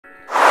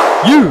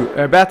You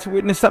are about to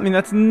witness something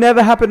that's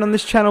never happened on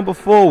this channel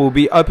before. We'll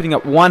be opening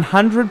up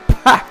 100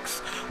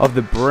 packs of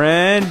the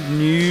brand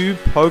new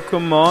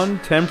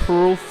Pokemon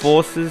Temporal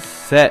Forces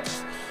set.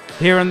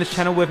 Here on this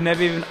channel, we've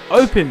never even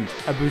opened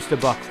a booster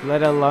box,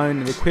 let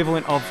alone the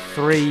equivalent of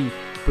 3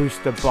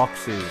 booster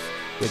boxes.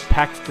 With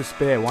packs to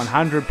spare,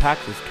 100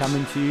 packs is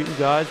coming to you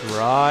guys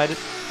right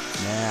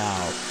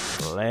now.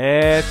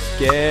 Let's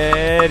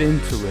get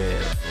into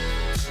it.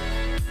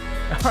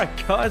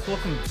 Alright guys,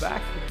 welcome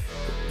back.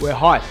 We're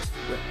hyped.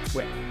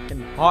 We're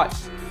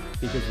hyped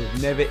because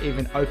we've never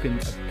even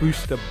opened a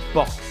booster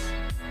box,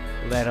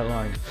 let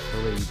alone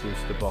 3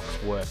 booster box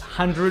worth.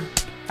 100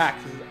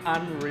 packs is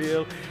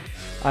unreal.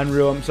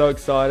 Unreal, I'm so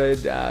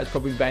excited. It's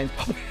probably veins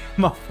popping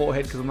in my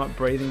forehead because I'm not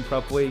breathing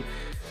properly.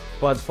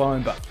 Blood's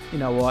flowing, but you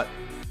know what?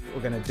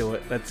 We're gonna do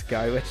it. Let's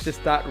go. Let's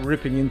just start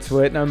ripping into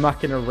it. No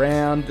mucking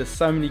around. There's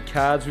so many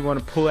cards we want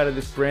to pull out of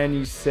this brand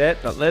new set,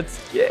 but let's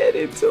get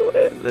into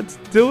it. Let's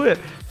do it.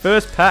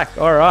 First pack.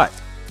 All right.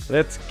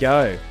 Let's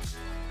go.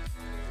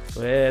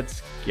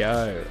 Let's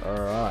go.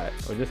 All right.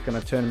 We're just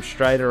gonna turn them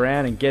straight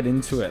around and get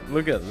into it.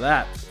 Look at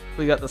that.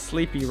 We got the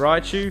Sleepy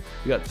Raichu.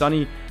 We got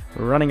Donny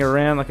running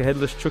around like a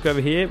headless chook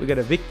over here. We got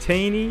a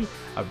Victini,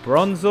 a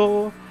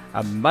Bronzor,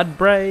 a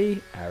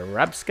Mudbray, a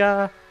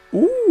Rabscar.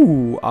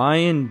 Ooh,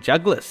 Iron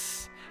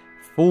Jugless,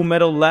 Full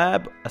Metal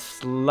Lab, a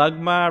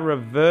Slugma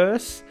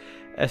Reverse,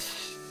 a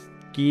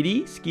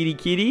Skitty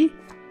Kitty,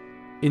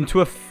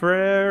 into a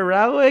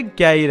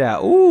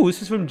Feraligatr. Ooh,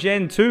 this is from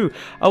Gen 2.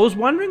 I was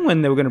wondering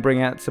when they were going to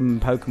bring out some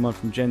Pokemon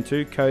from Gen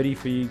 2. Cody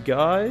for you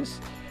guys.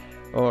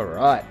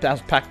 Alright,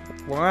 that's pack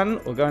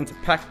 1. We're going to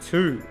pack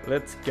 2.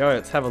 Let's go.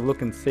 Let's have a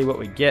look and see what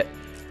we get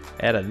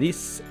out of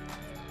this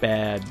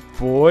bad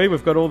boy.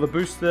 We've got all the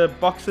booster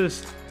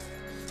boxes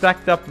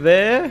stacked up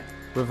there.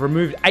 We've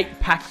removed 8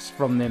 packs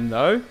from them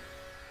though.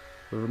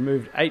 We've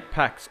removed 8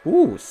 packs.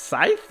 Ooh,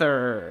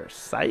 Scyther.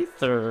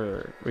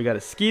 We got a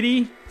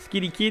Skitty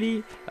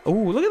Kitty.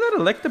 Ooh, look at that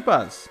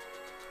Electabuzz.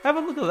 Have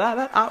a look at that.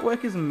 That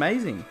artwork is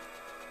amazing.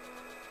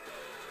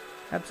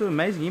 Absolutely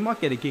amazing. You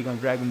might get a gig on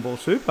Dragon Ball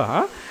Super,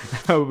 huh?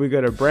 We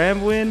got a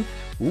Bramblin.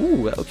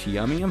 Ooh, that looks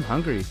yummy. I'm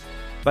hungry.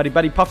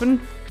 Buddy Puffin.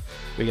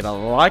 We got a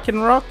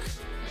Lycanroc.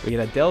 We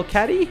got a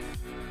Delcatty.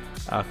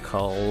 A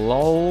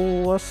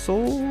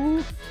Colossal,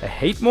 a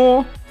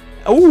Heatmore.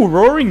 Oh,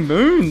 Roaring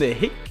Moon, the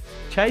hit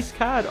chase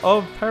card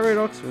of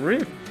Paradox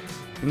Rift.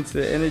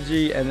 Into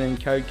energy and then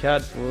code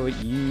card for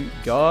you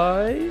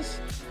guys.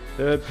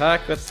 Third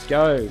pack, let's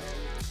go.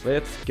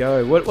 Let's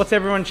go. What's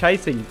everyone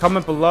chasing?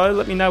 Comment below,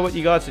 let me know what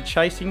you guys are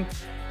chasing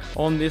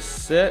on this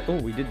set. Oh,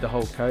 we did the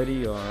whole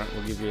Cody. Alright,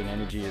 we'll give you an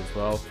energy as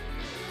well.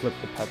 Flip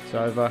the packs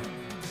over.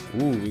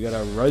 Ooh, we got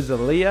a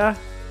Rosalia,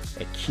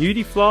 a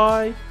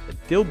Cutiefly, a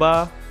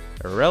Dilbar,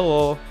 a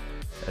Relor,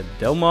 a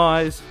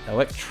Delmise,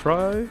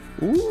 Electro.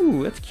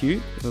 Ooh, that's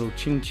cute. A little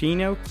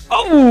Chinchino.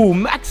 Oh,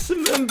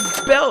 Maximum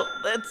Belt.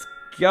 Let's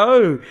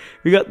go.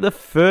 We got the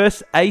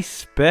first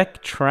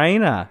A-Spec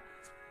trainer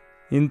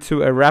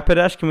into a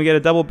Rapidash. Can we get a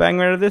double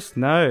banger out of this?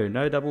 No,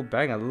 no double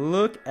banger.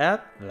 Look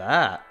at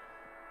that.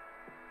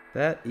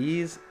 That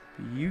is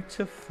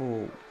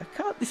beautiful.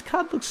 This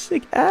card looks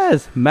sick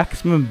as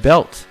Maximum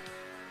Belt.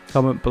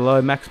 Comment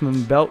below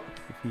Maximum Belt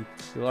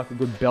if you like a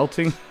good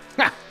belting.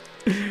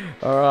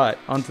 Alright,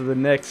 on to the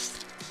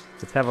next.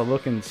 Let's have a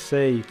look and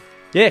see.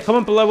 Yeah,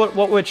 comment below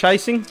what we're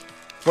chasing.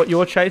 What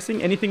you're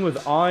chasing. Anything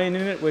with iron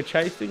in it we're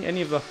chasing.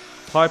 Any of the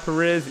hyper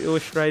rares,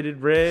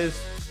 illustrated rares.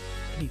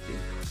 Anything.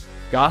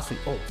 Ghastly.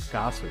 Oh,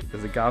 Ghastly.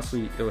 There's a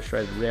Ghastly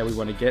illustrated rare we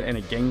want to get and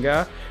a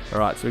Gengar.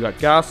 Alright, so we got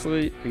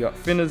Ghastly, we got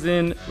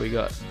Finazin, we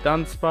got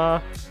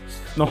Dunsparce,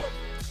 Snot,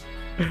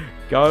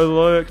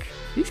 Golurk.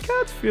 These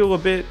cards feel a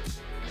bit...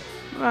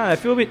 they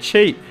feel a bit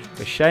cheap.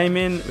 A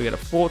Shaman, we got a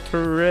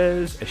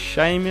Fortress, a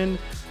Shaman,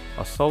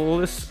 a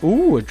Solace,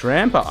 ooh, a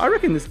Drampa. I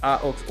reckon this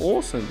art looks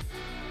awesome.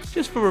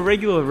 Just for a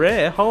regular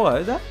rare,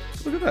 look at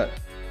that.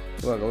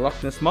 Like a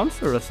Loch Ness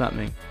Monster or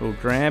something. Little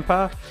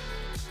Drampa.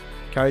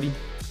 Cody.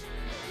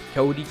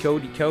 Kick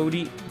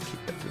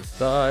that to the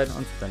side,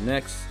 onto the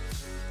next.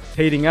 It's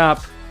heating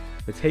up.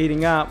 It's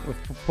heating up. We've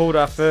pulled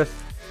our first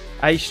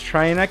Ace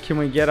Trainer. Can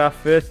we get our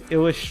first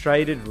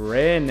illustrated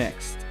rare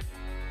next?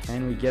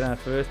 Can we get our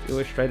first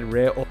illustrated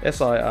rare or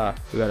SIR?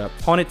 We got a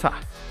Ponyta,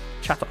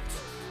 Chatot,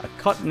 a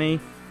Cottony,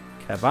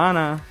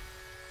 Cavana,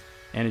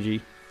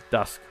 Energy,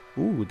 Dusk.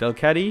 Ooh,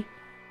 Delcatty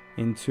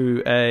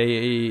into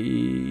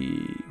a...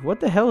 what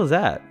the hell is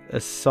that? A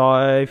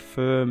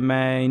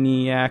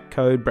Cyphermaniac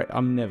Code Break.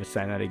 I'm never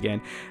saying that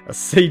again. A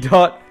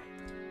C-Dot.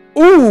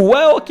 Ooh,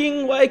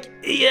 Walking Wake.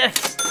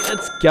 Yes,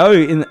 let's go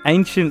in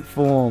ancient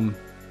form.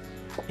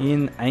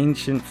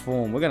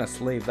 We're gonna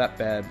sleeve that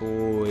bad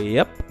boy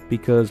up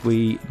because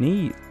we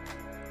need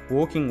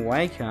Walking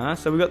Wake, huh?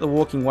 So we got the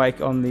Walking Wake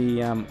on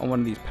the on one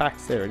of these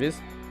packs. There it is.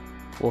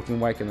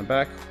 Walking Wake in the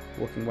back,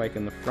 Walking Wake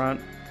in the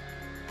front.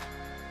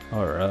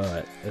 All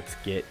right, let's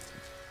get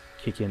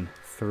kicking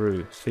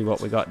through. See what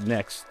we got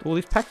next. All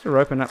these packs are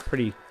open up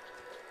pretty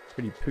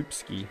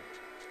poopski.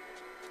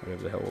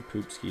 Whatever the hell a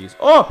Poopski is.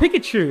 Oh,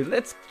 Pikachu!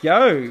 Let's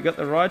go! We got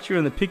the Raichu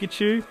and the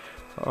Pikachu.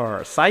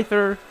 or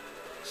Scyther,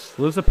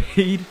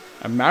 Lizapede,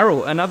 a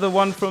Marill, another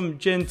one from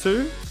Gen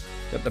 2.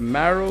 Got the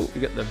Marill,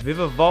 we got the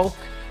Vivavolk,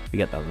 we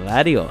got the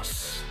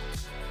Latios.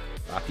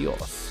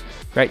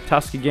 Great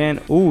Tusk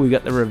again. Ooh, we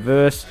got the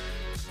reverse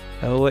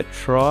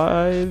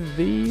Electrivis.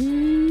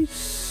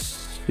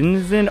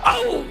 Finzen.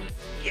 Oh,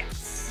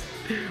 yes!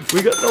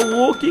 We got the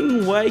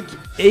Walking Wake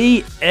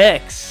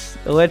EX.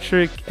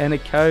 Electric and a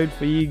code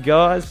for you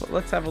guys. But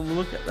let's have a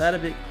look at that a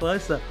bit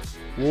closer.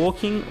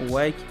 Walking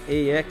Wake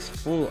EX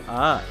full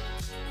art.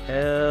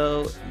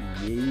 Hell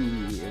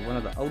yeah. One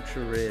of the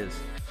ultra rares.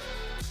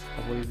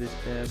 I believe this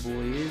bad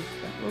boy is.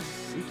 That looks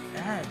sick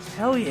as.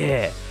 Hell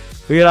yeah.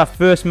 We got our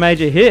first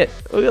major hit.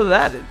 Look at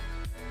that.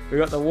 We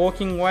got the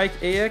Walking Wake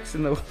EX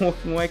and the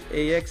Walking Wake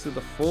EX with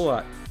the full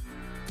art.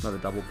 Not a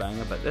double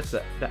banger, but that's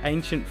the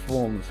ancient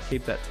forms.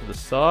 Keep that to the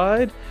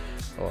side.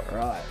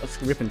 Alright,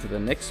 let's rip into the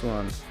next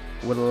one.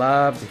 Would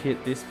love to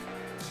hit this.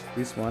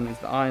 This one is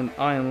the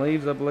Iron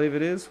Leaves, I believe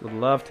it is. Would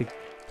love to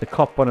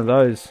cop one of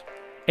those.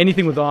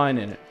 Anything with iron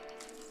in it.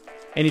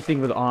 Anything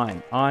with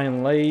iron.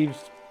 Iron Leaves.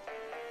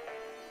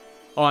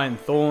 Iron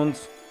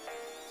Thorns.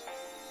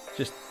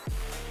 Just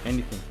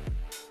anything.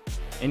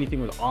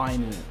 Anything with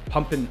iron in it.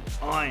 Pumping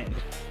iron.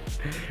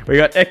 We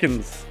got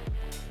Ekans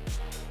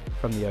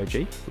from the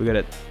OG. We got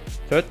a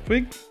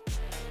Turtwig,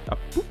 a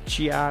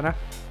Pucciana,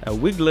 a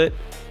Wiglet,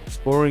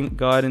 Sporing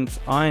Guidance,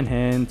 Iron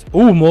Hands.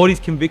 Oh, Morty's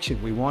Conviction.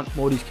 We want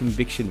Morty's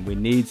Conviction. We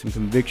need some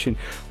conviction.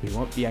 We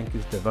want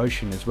Bianca's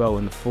Devotion as well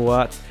in the full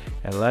arts.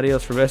 And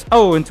Latios reverse.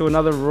 Oh, into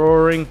another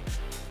Roaring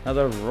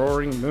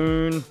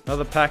Moon.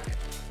 Another pack.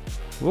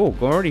 Oh,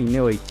 already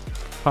nearly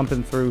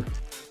pumping through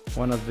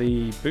one of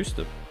the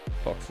booster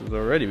boxes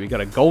already. We got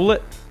a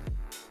Golett,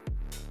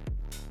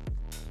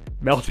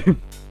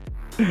 Melton,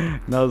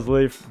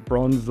 Nuzleaf,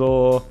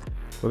 Bronzor.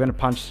 We're going to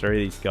punch through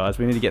these guys.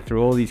 We need to get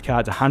through all these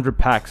cards. 100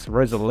 packs.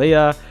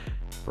 Rosalia,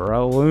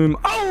 Breloom.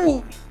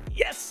 Oh,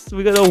 yes!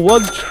 We got a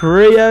Wog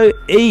Trio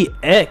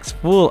EX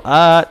full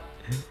art.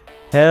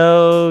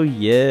 Hell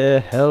yeah,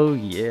 hell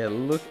yeah.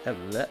 Look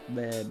at that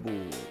bad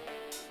boy.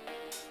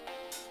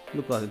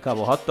 Look like a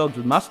couple of hot dogs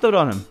with mustard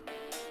on them.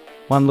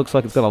 One looks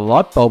like it's got a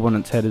light bulb on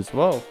its head as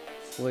well.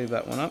 Let's leave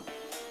that one up.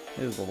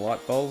 Here's the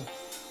light bulb.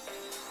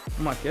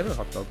 I might get a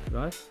hot dog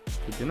today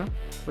for dinner.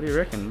 What do you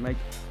reckon? Make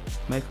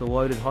a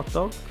loaded hot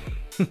dog?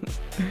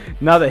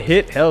 Another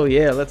hit. Hell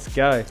yeah, let's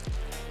go.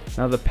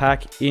 Another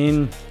pack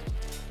in.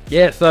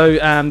 Yeah, so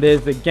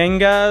there's the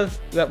Gengars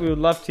that we would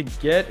love to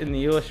get in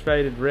the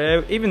illustrated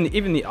rare. Even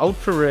the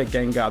ultra rare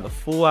Gengar, the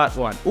full art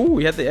one. Ooh,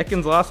 we had the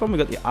Ekans last one. We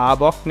got the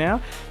Arbok now.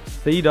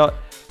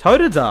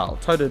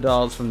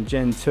 Totodile from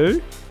Gen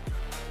 2.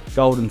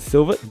 Gold and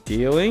silver.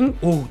 Dealing.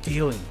 Oh,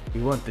 dealing.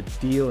 We want the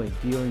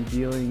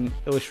dealing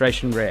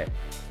illustration rare.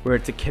 Where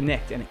it's a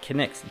connect and it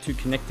connects. The two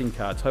connecting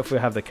cards. Hopefully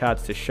I have the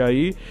cards to show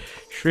you.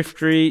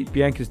 Shriftry,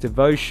 Bianca's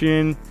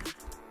Devotion.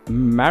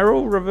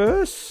 Marill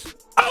reverse.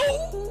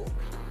 Oh!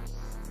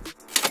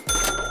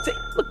 See,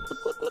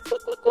 look.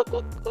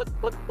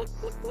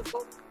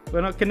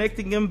 We're not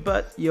connecting him,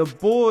 but your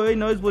boy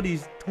knows what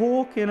he's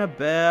talking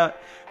about.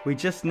 We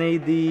just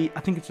need the, I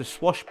think it's a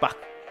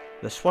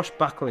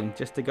swashbuckling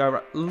just to go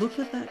right. Look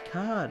at that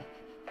card.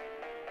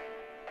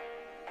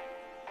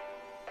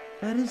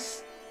 That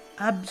is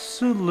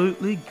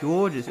absolutely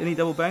gorgeous. Any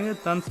double banger?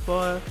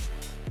 Dunspire,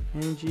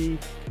 Energy,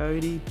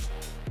 Cody.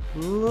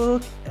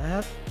 Look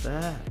at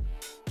that.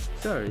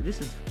 Sorry,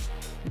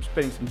 I'm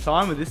spending some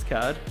time with this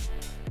card.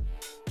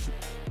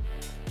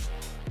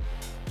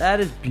 That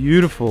is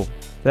beautiful.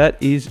 That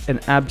is an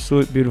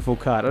absolute beautiful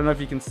card. I don't know if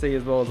you can see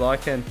as well as I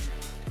can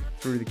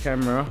through the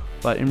camera,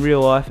 but in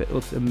real life it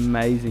looks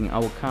amazing.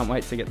 I can't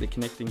wait to get the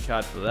connecting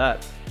card for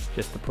that,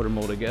 just to put them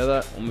all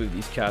together. I'll move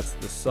these cards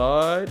to the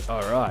side.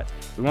 All right,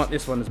 we want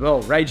this one as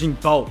well. Raging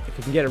Bolt. If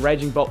we can get a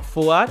Raging Bolt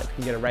full art, if we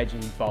can get a Raging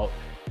Bolt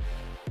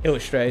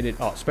illustrated,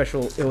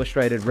 special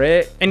illustrated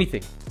rare,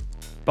 anything.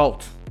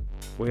 Bolt.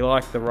 We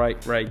like the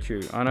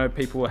Raikou. I know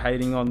people were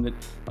hating on the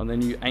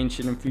new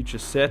Ancient and Future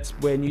sets.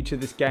 We're new to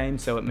this game,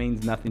 so it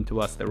means nothing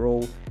to us. They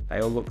all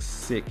look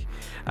sick.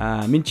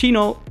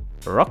 Minchino,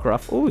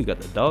 Rockruff. Oh, we got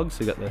the dogs.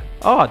 We got the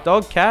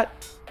dog, cat,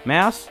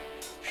 mouse,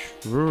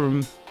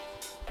 shroom,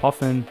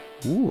 Poffin.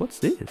 Ooh, what's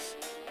this?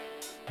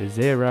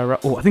 Zera.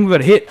 Oh, I think we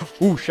got a hit.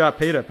 Ooh,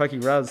 Sharpedo.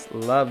 Pokeraz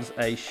loves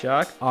a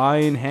shark.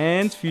 Iron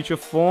Hands, Future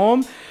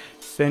Form,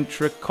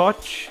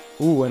 Centricoch.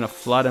 Ooh, and a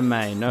Flutter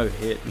Mane. No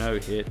hit.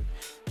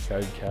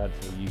 Code card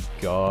for you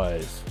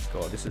guys.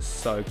 God, this is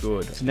so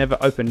good. I've never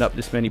opened up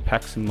this many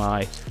packs in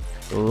my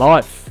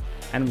life.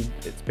 And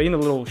it's been a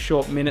little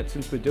short minute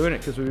since we're doing it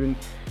because we've been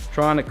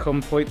trying to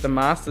complete the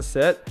master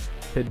set,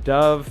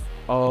 Pidove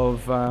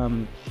of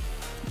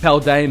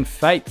Paldean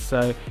Fate.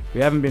 So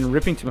we haven't been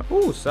ripping too much.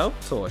 Ooh,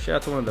 Salvatore. Shout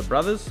out to one of the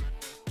brothers.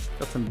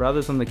 Got some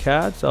brothers on the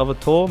card.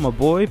 Salvatore, my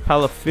boy.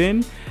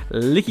 Palafin.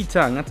 Licky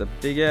Tongue. That's a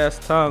big ass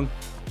tongue.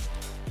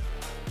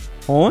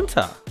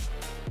 Haunter.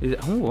 Is it?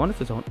 Oh, I wonder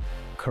if it's on.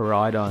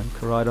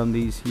 Coridon,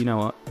 these, you know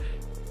what?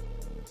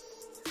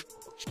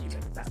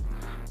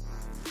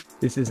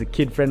 This is a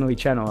kid-friendly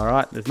channel,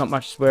 alright? There's not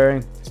much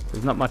swearing.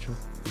 There's not much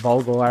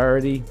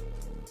vulgarity.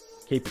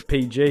 Keep it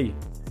PG.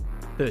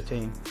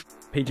 13.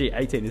 PG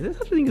 18. Is there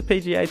such a thing as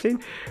PG 18?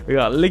 We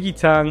got Licky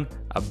Tongue,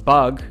 a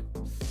bug,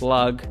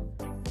 slug,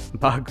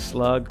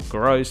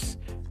 gross,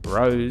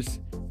 rose,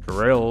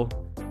 drill,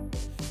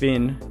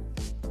 fin,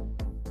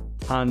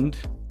 hund.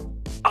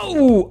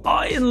 Oh,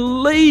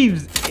 iron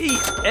leaves,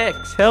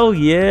 EX, hell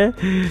yeah.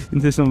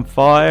 Into some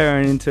fire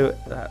and into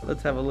that.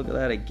 Let's have a look at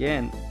that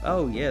again.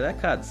 Oh yeah,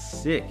 that card's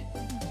sick.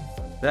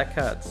 That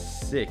card's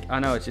sick. I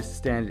know it's just a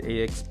standard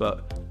EX,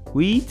 but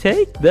we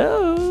take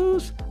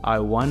those. I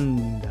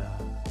wonder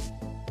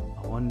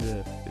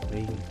if it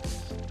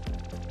means.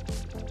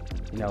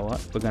 You know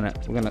what? We're gonna.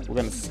 Oh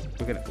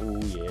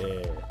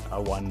yeah. I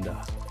wonder.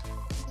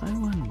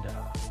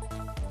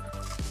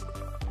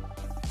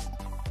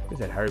 Is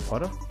that Harry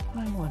Potter?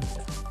 I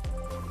wonder.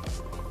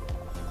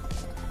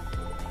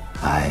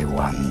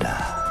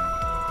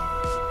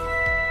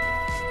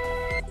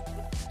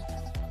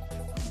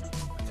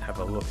 Let's have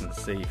a look and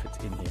see if it's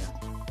in here.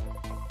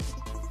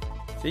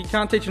 So you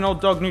can't teach an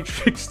old dog new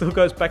tricks. Still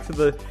goes back to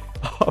the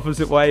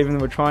opposite way, even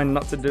though we're trying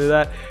not to do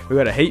that. We've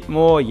got a heap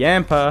more.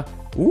 Yamper.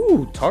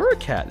 Ooh, Toro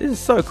Cat. This is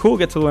so cool.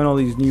 Get to learn all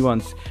these new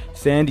ones.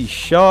 Sandy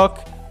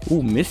Shock.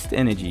 Ooh, Mist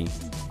Energy.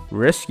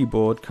 Rescue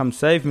Board. Come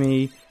Save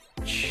Me.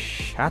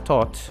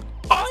 Chatot.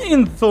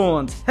 Iron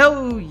Thorns.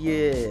 Hell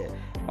yeah.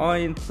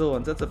 Iron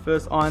Thorns. That's the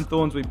first Iron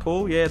Thorns we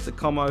pull. Yeah, it's a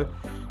commo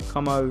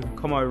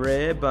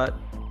rare, but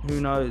who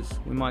knows?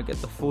 We might get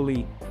the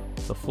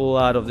full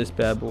art of this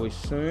bad boy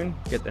soon.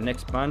 Get the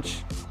next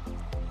bunch.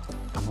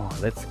 Come on,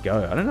 let's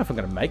go. I don't know if I'm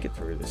going to make it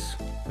through this.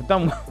 I've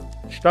done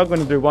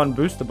struggling to do one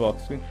booster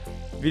box. The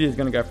video's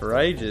going to go for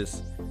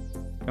ages.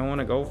 Don't want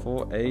to go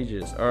for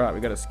ages. Alright,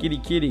 we got a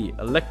Skitty Kitty,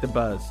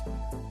 Electabuzz,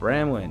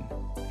 Bramlin,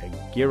 a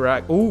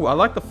Girak. Ooh, I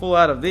like the full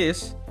art of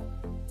this.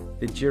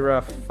 The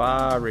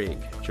Girafarig,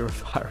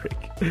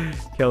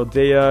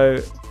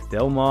 Keldeo,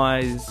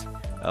 Delmise,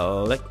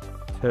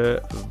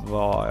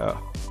 Electivire,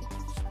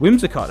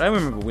 Whimsicott. I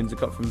remember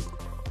Whimsicott from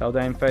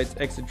Haldane Fates,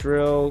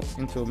 Exadrill,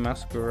 into a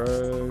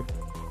Masquerade.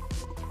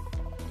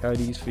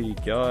 Cody's for you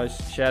guys.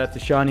 Shout out to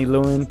Shiny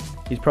Lewin.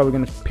 He's probably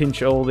going to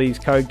pinch all these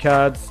code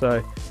cards,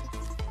 so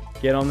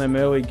get on them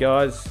early,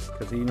 guys,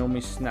 because he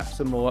normally snaps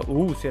them all up.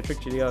 Ooh, see how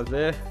tricky you guys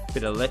there.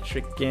 Bit of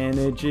electric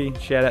energy.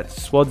 Shout out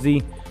to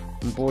Swadsy.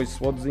 My boy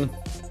Swadsy.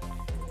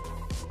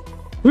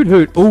 Hoot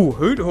Hoot. Ooh,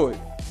 Hoot Hoot.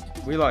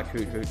 We like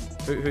Hoot Hoot.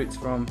 Hoot Hoot's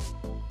from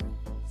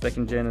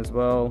 2nd gen as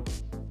well.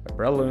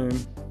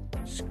 Breloom,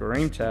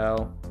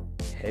 Screamtail,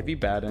 Heavy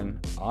Baton,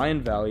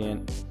 Iron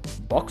Valiant,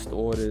 Boxed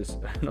Orders,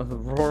 another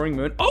Roaring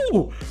Moon.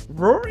 Oh!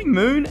 Roaring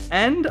Moon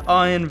and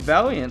Iron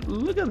Valiant.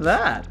 Look at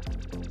that.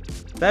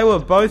 They were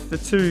both the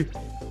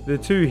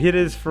two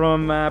hitters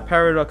from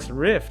Paradox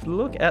Rift.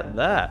 Look at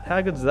that. How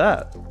good's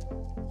that?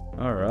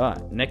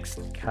 Alright, next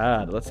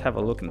card. Let's have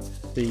a look and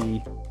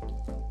see.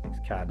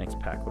 Next card, next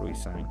pack. What are we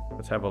saying?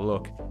 Let's have a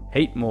look.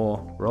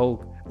 Heatmore,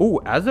 Roll. Ooh,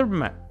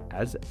 Azmaral.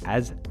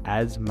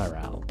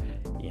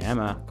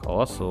 Yama,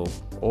 Colossal,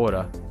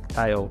 Order,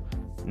 Tail,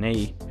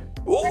 Knee.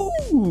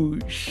 Ooh,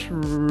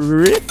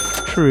 Shrift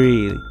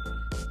Tree.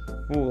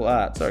 Full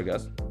art. Sorry,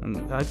 guys. I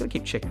gotta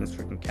keep checking this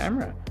freaking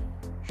camera.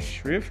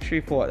 Shrift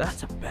Tree 4.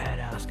 That's a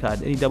badass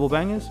card. Any double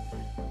bangers?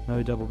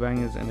 No double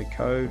bangers and a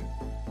code.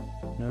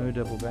 No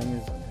double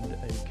bangers and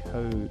a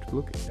code.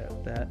 Look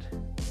at that.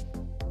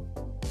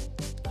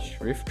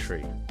 Shrift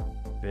Tree.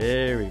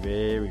 Very,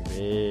 very,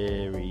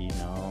 very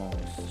nice.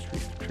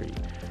 Shrift Tree.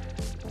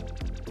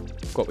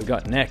 What we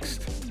got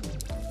next?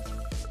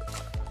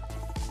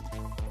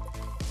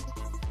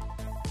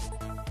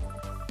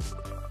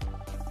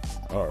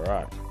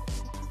 Alright.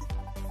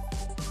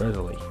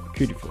 Rosalie.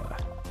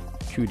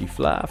 Cutie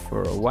fly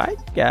for a white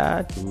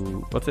guy.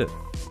 Ooh, what's it?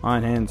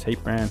 Iron Hands,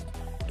 Heat Brand,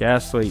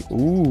 Ghastly.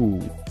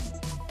 Ooh.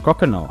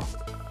 Crocodile.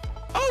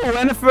 Oh,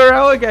 and a fur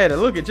alligator.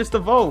 Look, it just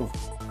evolved.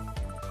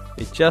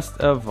 It just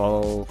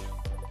evolved.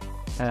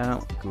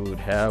 How good,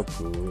 how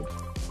good.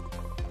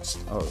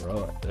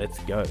 Alright, let's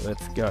go.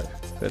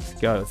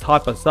 Let's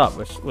hype us up.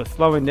 We're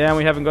slowing down.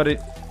 We haven't got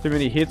too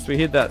many hits. We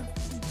hit that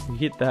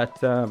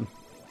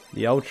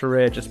the ultra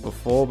rare just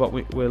before, but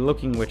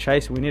we're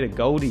chasing. We need a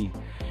Goldie.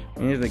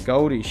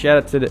 Shout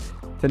out to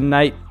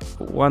Nate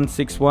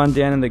 161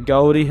 down in the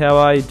Goldie. How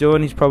are you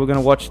doing? He's probably going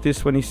to watch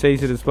this when he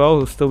sees it as well.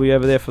 He'll still be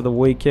over there for the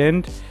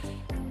weekend.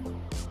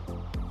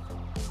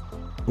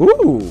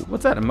 Ooh,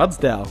 what's that? A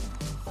Mudsdale.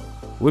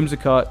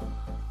 Whimsicott.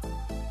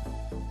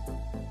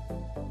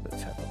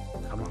 Let's have it.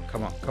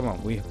 Come on.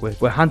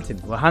 We're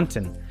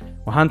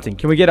hunting.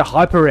 Can we get a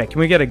Hyper Rare? Can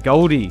we get a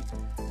Goldie?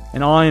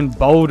 An Iron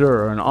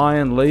Boulder or an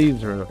Iron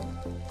Leaves or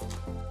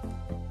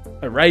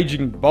a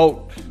Raging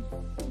Bolt.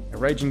 A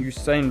Raging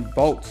Usain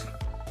Bolt.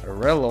 A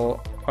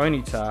Relor,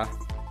 Ponyta,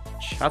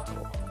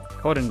 Chattel,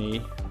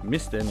 Cottony,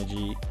 Mist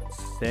Energy,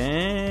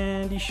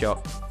 Sandy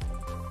Shock,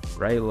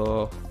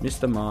 Raylor,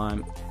 Mr.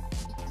 Mime.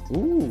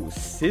 Ooh,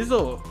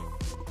 Sizzle.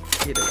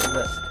 Get it with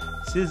that.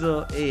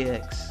 Sizzle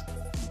EX.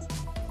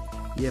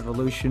 The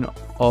evolution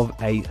of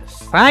a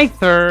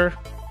Scyther.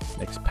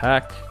 Next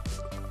pack.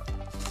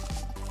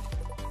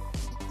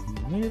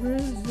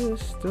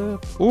 Irresistible.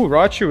 Ooh,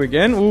 Raichu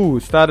again. Ooh,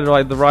 started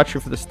like the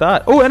Raichu for the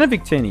start. Ooh, and a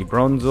Victini.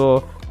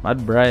 Bronzor,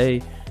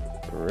 Mudbray,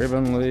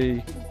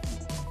 Ribbonly,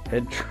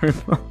 Head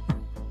Trimmer.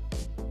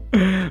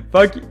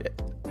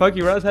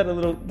 Pokey Raz had a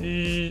little.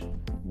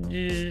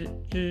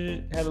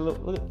 Had a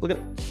little. Look at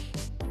it.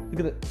 Look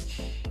at it.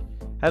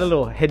 Had a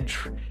little head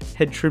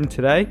trim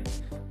today.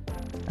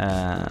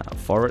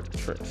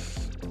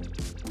 Fortress.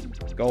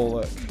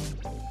 Golurk.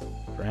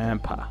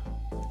 Grandpa.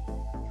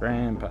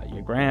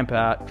 Your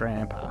grandpa.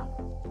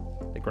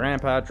 The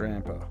grandpa.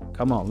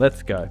 Come on,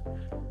 let's go.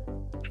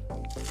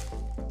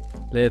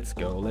 Let's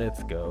go.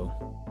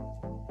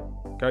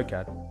 Go,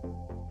 Cat.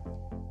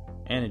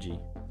 Energy.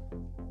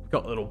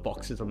 Got little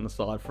boxes on the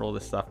side for all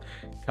this stuff.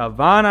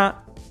 Carvana.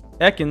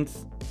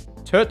 Ekans.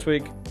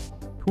 Turtwig.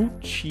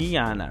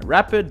 Poochiana.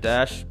 Rapid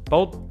Dash.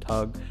 Bolt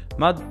Tug.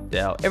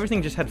 Muddell.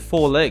 Everything just had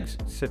 4 legs.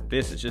 Except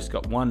this, it's just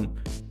got 1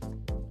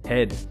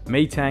 head.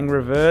 Metang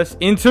reverse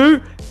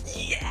into...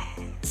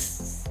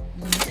 Yes!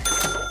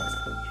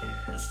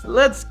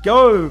 Let's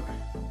go!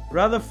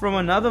 Brother from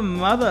another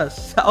mother.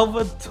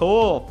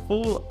 Salvatore.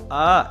 Full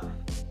art.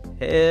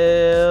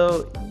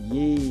 Hell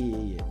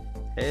yeah.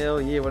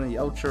 One of the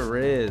ultra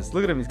rares.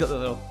 Look at him. He's got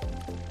the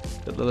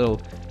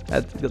little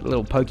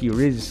pokey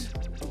riz.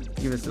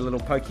 Give us a little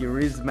pokey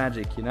riz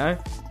magic, you know?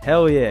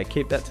 Hell yeah.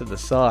 Keep that to the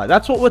side.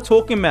 That's what we're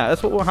talking about.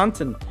 That's what we're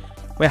hunting.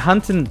 We're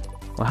hunting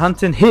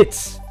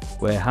hits.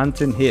 You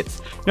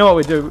know what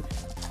we do?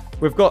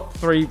 We've got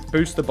 3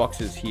 booster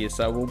boxes here,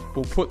 so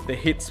we'll put the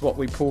hits, what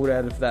we pulled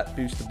out of that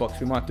booster box.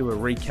 We might do a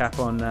recap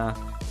on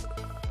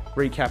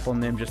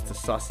them just to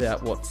suss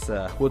out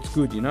what's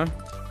good, you know.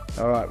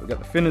 All right, we've got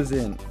the Finners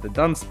in, the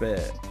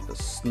Dunsparce, the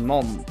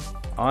Snom,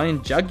 Iron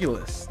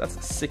Jugulus. That's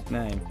a sick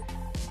name.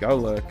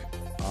 Golurk,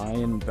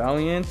 Iron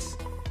Valiant,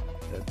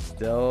 the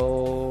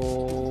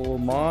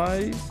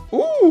Delmise.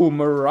 Ooh,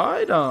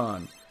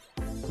 Miraidon.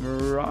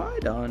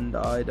 Miraidon.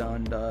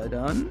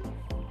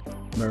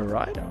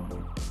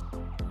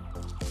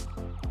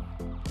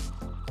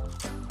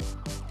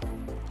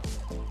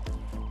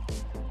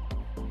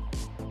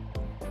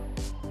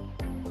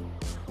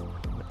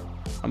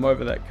 I'm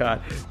over that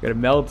card. Got a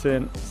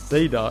Melton,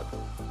 Seedot,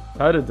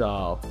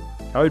 Totodile,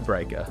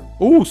 Codebreaker.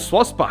 Ooh,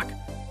 Swasbuck. You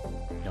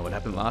know what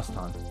happened last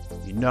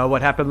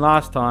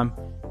time?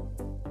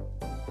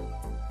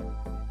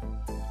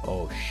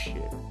 Oh,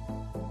 shit.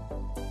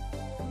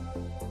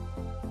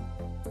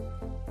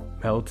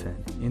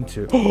 Melton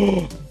into...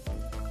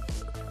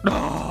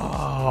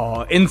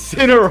 Oh,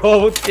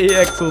 Incineroar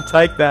EX will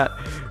take that.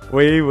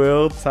 We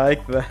will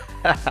take that.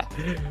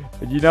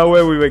 But you know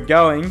where we were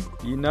going.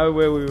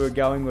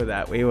 with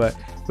that. We were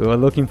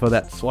looking for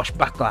that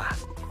swashbuckler.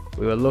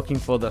 We were looking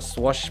for the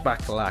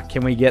swashbuckler.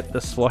 Can we get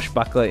the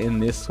swashbuckler in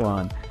this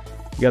one?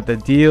 You got the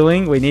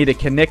dealing. We need to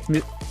connect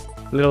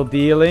little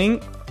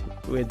dealing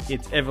with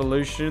its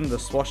evolution. The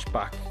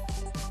swashbuck.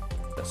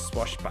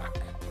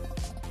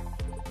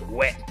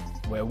 Wet.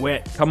 We're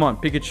wet. Come on,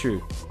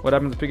 Pikachu. What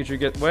happens if Pikachu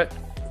gets wet?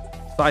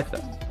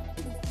 Scyther.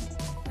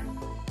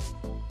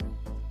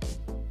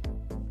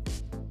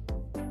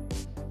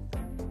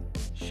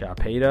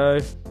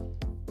 Sharpedo.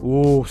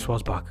 Ooh,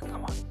 Swasbuck.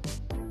 Come on.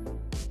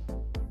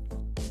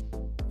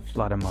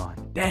 Fluttermine.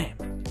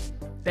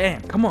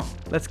 Damn. Come on.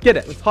 Let's get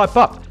it. Let's hype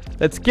up.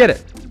 Let's get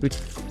it. With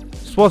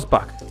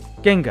Swasbuck.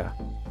 Gengar.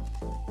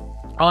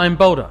 Iron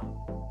Boulder.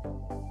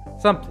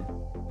 Something.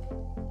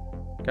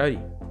 Cody.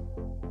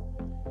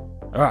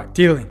 Alright,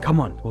 dealing. Come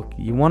on. Look,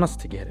 you want us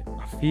to get it.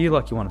 I feel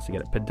like you want us to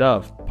get it.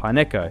 Pidove.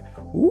 Pineco.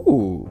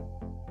 Ooh.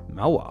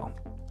 Malwell.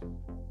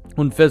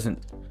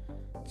 Unpheasant.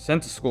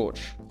 Center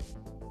Scorch.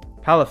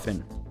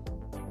 Palafin.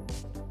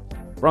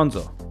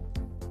 Bronzor.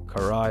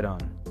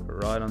 Koraidon.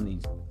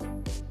 These.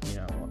 You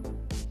know what?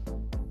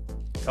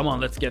 Come on,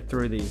 let's get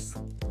through these.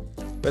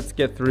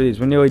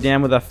 We're nearly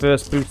down with our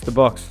first booster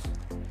box.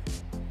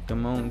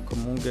 Come on,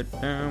 get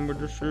down with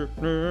the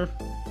sickness.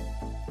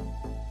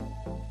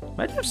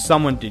 Imagine if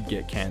someone did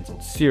get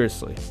cancelled.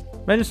 Seriously.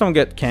 Imagine if someone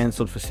get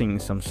cancelled for singing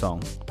some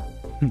song.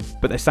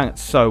 But they sang it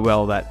so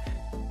well that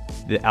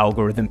the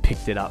algorithm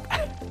picked it up.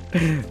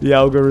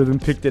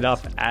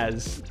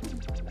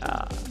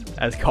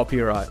 As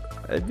copyright.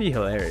 It'd be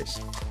hilarious.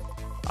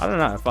 I don't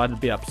know if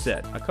I'd be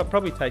upset. I could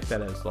probably take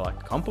that as like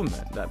a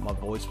compliment that my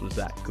voice was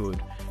that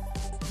good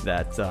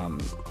that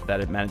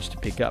it managed to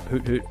pick up.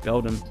 Hoot hoot,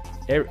 Beldum.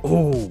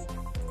 Oh,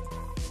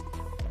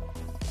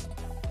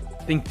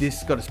 I think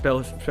this got a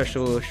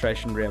special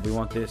illustration rare. We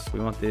want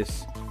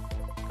this.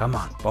 Come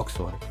on, box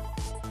order.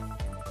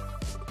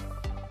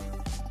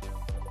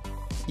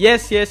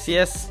 Yes.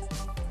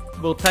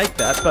 We'll take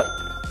that, but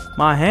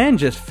my hand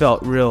just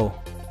felt real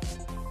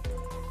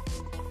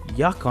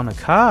yuck on a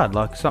card,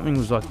 like something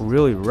was like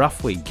really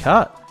roughly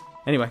cut.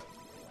 Anyway,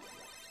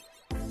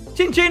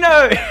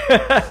 Chinchino.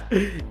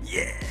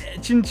 Yeah,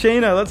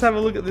 Chinchino. Let's have a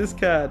look at this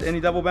card. Any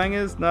double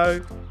bangers?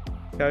 No.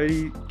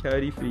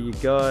 Cody for you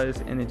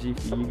guys. Energy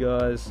for you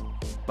guys.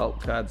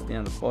 Bulk cards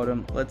down the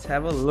bottom. Let's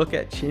have a look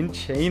at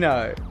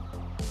Chinchino.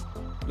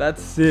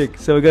 That's sick.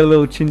 So we got a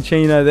little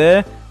Chinchino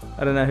there.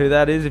 I don't know who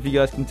that is. If you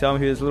guys can tell me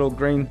who this little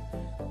green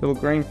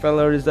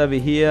fella is over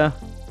here.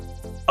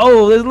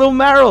 Oh, there's a little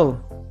Maril.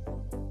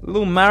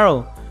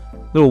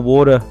 Little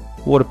water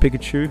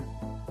Pikachu.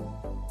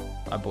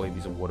 I believe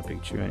he's a water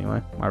Pikachu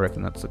anyway. I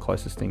reckon that's the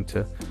closest thing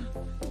to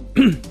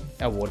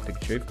a water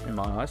Pikachu in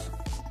my eyes.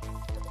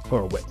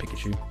 Or a wet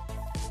Pikachu.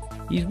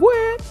 He's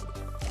wet.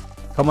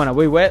 Come on, are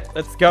we wet?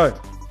 Let's go.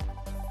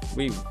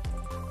 Let's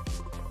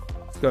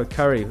go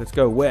Curry. Let's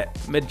go wet.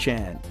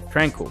 Medchan.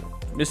 Tranquil.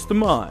 Mr.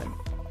 Mime.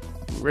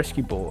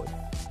 Rescue board.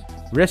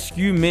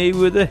 Rescue me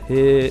with a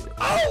hit.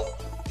 Oh,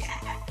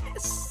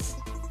 yes.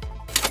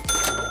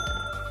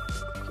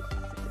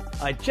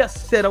 I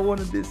just said I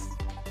wanted this.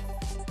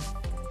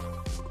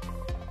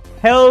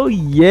 Hell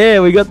yeah,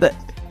 we got the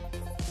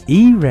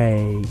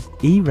E-Ray.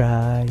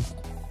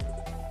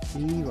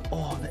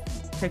 Oh, that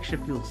texture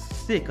feels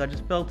sick. I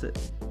just felt it.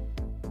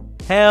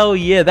 Hell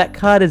yeah, that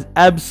card is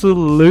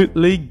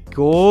absolutely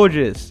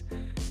gorgeous.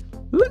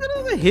 Look at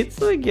all the hits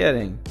we're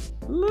getting.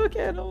 Look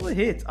at all the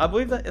hits. I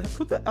believe that.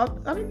 I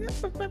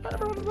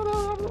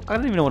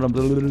don't even know what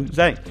I'm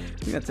saying. I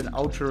think that's an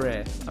ultra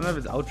rare. I don't know if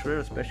it's ultra rare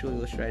or special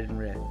illustration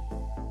rare.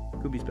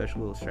 Could be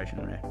special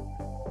illustration rare.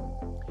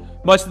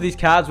 Most of these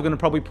cards we're going to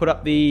probably put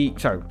up the...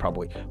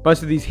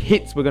 Most of these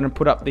hits we're going to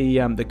put up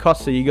the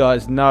cost so you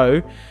guys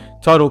know.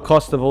 Total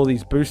cost of all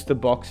these booster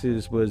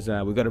boxes was...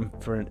 we got them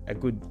for a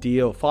good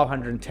deal.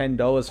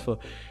 $510 for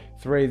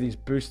 3 of these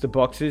booster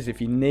boxes.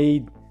 If you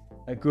need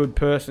a good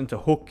person to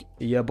hook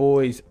your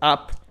boys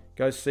up,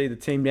 go see the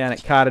team down at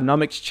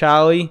Cardonomics.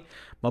 Charlie,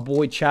 my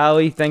boy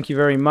Charlie, thank you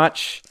very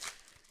much.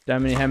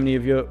 Don't know how many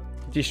of your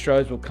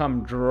distros will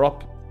come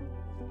drop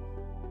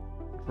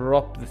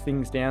the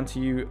things down to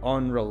you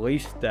on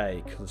release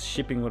day, because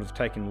shipping would have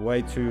taken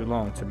way too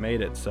long to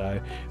meet it. So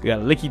we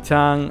got Licky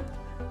Tongue,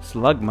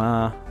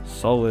 Slugma,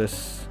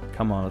 Solus,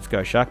 come on, let's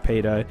go,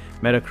 Sharkpedo,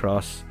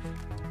 Metacross,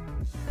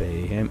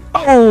 BM.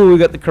 Oh, we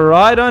got the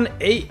Koraidon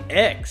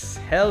EX.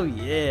 Hell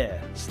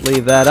yeah. Let's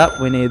leave that up.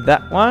 We need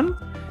that one.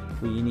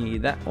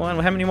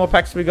 Well, how many more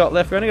packs have we got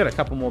left? We only got a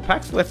couple more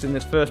packs left in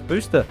this first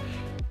booster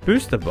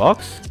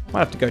box. Might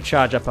have to go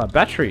charge up our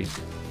batteries.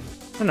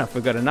 I don't know if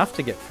we've got enough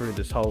to get through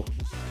this whole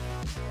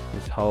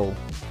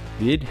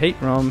vid. Heat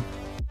Rom,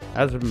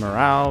 Azure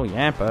Morale,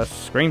 Yampa,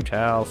 Scream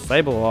Towel,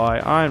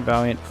 Sableye, Iron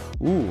Valiant,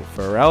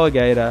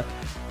 Feraligatr,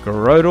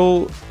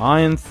 Groudal,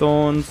 Iron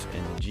Thorns,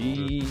 and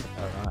G.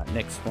 Alright,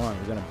 next one.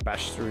 We're gonna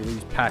bash through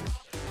these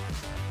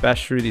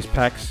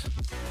packs.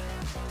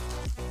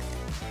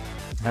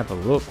 Have a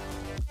look.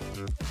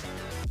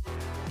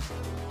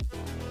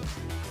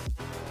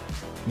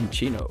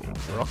 Inchino,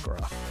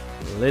 Rockruff,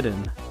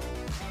 Litten,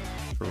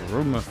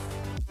 Rumor,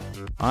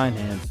 Iron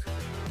Hands,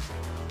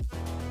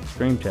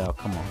 Scream Tail,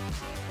 come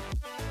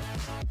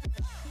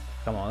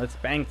on, let's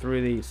bang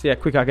through these. See how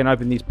quick I can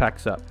open these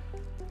packs up.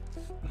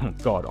 Oh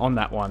god, on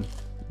that one,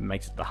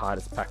 makes it the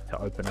hardest pack to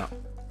open up.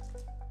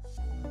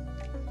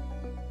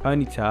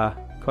 Ponyta,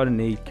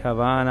 Cottonee,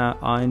 Carvana,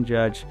 Iron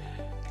Judge,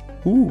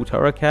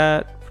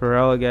 Torracat,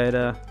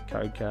 Feraligatr,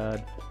 Code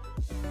Card.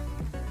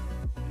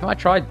 I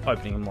tried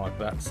opening them like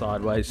that,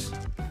 sideways.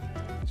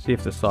 See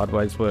if the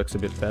sideways works a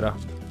bit better.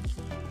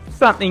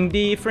 Something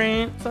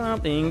different.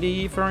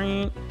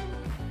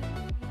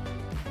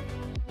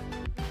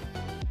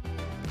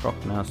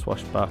 Croconaw,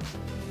 Swashbuck.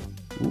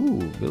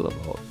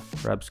 Billabot.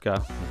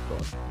 Rabscar. Oh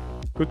god.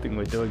 Good thing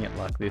we're doing it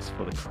like this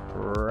for the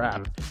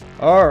crap.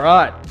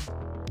 Alright.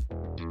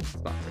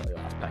 It's not really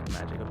last pack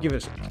magic. I'll give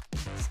it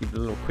a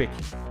little quick.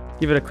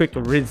 Give it a quick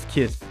Riz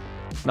kiss.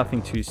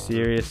 Nothing too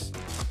serious.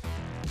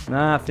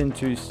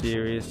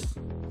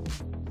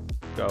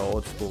 Go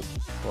old school.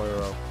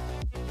 Boiro.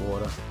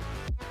 Water.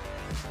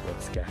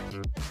 Let's go.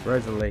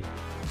 Rosalie.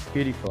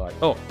 Beautifly.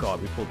 Oh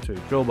god, we pulled 2.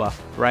 Drillbar.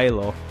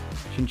 Raylor.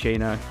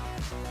 Chinchino.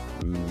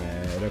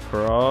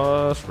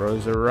 Metacross.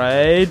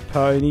 Roserade.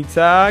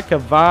 Ponyta.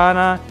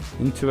 Carvana.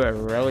 Into a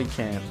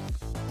Relicanth.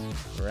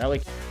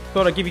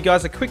 Thought I'd give you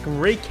guys a quick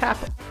recap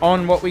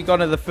on what we got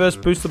in the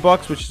first booster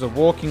box, which is a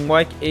Walking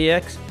Wake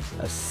EX,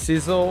 a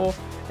Sizzle,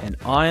 an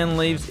Iron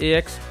Leaves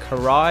EX,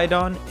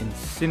 Koraidon, and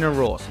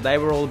Incineroar. So they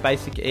were all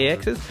basic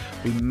EXs.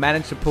 We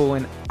managed to pull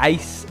an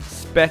Ace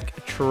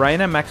Spec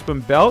Trainer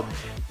Maximum Belt.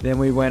 Then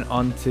we went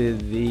on to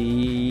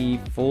the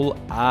full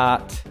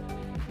art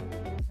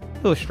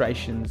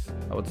illustrations,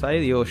 I would say.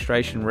 The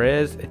illustration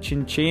rares, a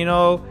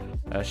Chinchino,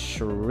 a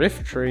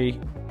Shriftry,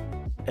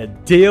 a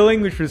Dealing,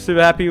 which we're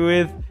super happy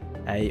with,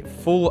 a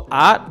full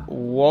art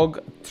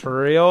Wog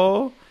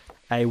Trio,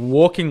 a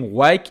Walking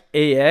Wake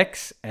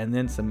EX, and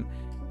then some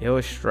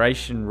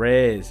illustration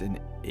rares, an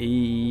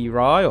Eri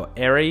or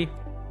Eri,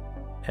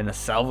 and a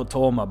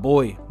Salvatore, my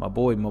boy.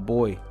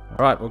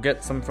 Alright, we'll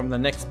get some from the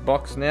next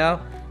box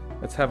now.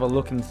 Let's have a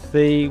look and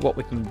see what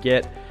we can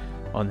get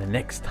on the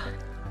next,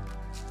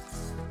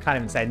 can't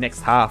even say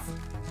next half,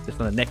 just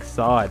on the next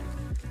side.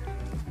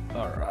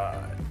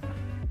 Alright,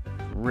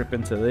 rip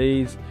into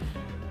these.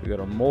 We got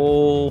a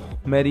Maul,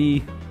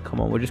 Medi. Come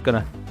on, we're just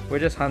hunting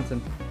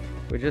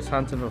for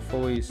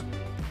fullies.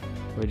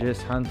 We're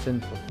just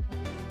hunting for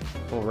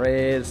couple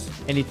rares.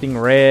 Anything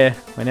rare.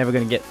 We're never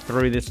going to get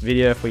through this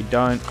video if we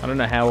don't. I don't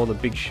know how all the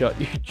big shot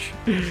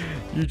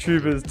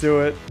YouTubers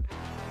do it.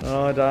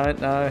 I don't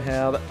know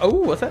how. Oh,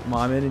 what's that?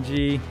 Mime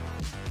Energy.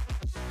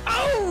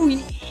 Oh,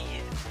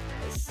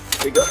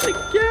 yes! We got the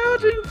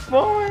Gouging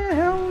Fire.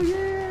 Hell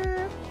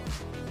yeah.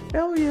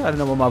 Hell yeah. I don't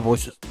know where my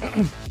voice just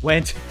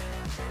went.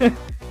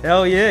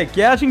 Hell yeah.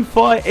 Gouging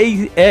Fire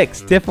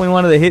EX. Definitely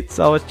one of the hits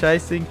I was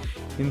chasing.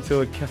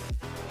 Into a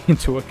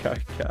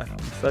code card. I'm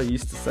so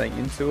used to saying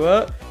into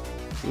it.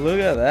 Look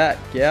at that.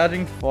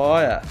 Gouging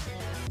Fire.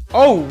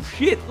 Oh,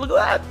 shit. Look at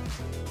that.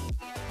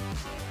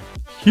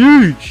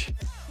 Huge.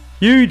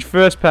 Huge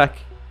first pack.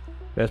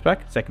 First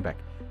pack? Second pack.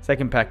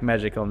 Second pack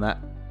magic on that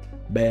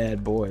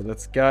bad boy.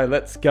 Let's go.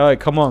 Let's go.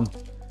 Come on.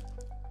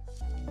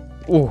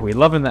 Oh, we're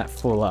loving that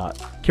full art.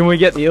 Can we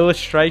get the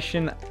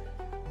illustration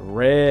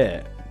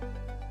rare?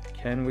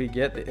 Can we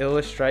get the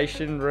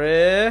illustration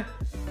rare?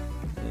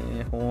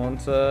 Yeah,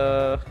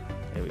 Haunter.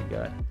 There we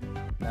go.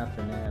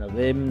 Nothing out of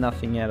them.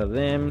 Nothing out of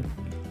them.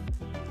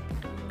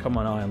 Come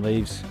on, Iron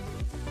Leaves.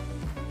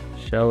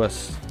 Show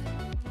us.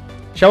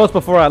 Show us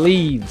before our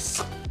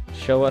leaves.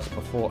 Show us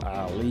before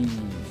our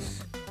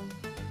leaves.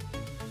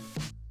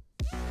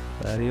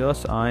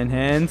 Latios, Iron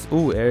Hands.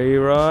 Ooh,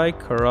 Eri,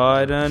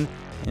 Koraidon,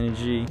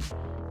 Energy.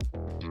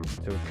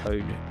 Do a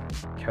code.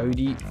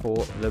 Cody for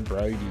the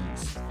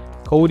Brodies.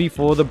 Cody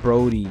for the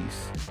Brodies.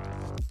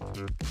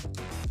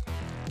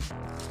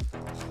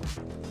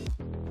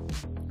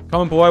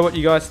 Comment below what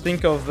you guys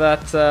think of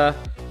that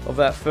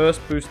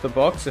first booster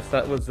box. If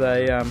that was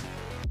a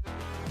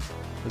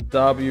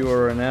W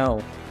or an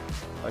L.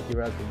 Like you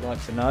guys would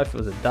like to know if it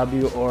was a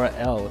W or an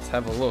L. Let's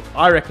have a look.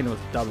 I reckon it was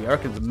a W. I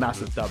reckon it's a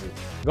massive W.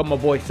 We got my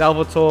boy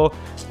Salvatore.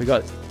 We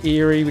got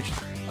Eerie, which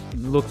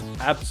looks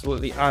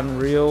absolutely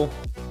unreal.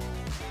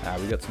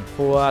 We got some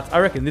full arts. I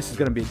reckon this is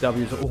going to be a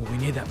W. So, oh, we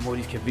need that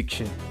Morty's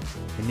Conviction.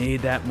 We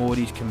need that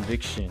Morty's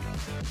Conviction.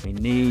 We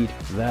need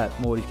that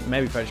Morty's.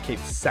 Maybe if I just keep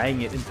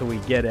saying it until we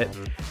get it,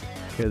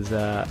 because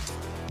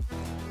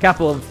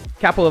couple of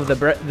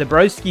the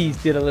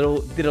broskies did a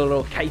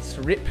little case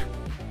rip.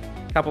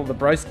 Couple of the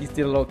broskies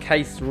did a little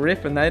case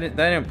rip, and they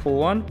didn't pull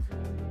one.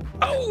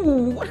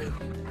 Oh,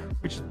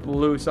 we just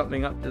blew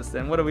something up just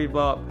then. What do we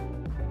blow up?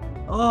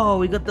 Oh,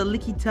 we got the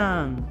Licky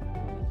Tongue.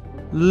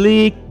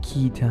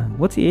 Licky Tongue.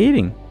 What's he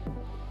eating?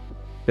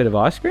 Bit of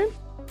ice cream?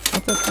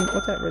 What's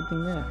that red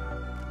thing there?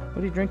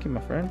 What are you drinking,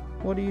 my friend?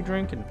 What are you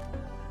drinking?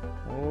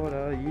 What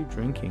are you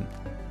drinking?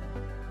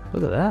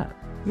 Look at that.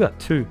 We got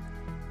two.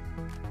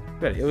 We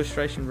got an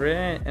illustration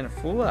rare and a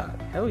full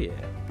art. Hell yeah.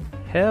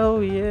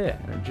 Hell yeah.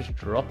 And it just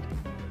dropped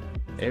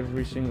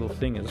every single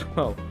thing as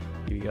well.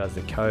 Give you guys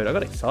the code. I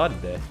got excited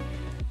there.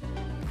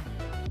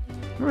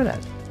 Remember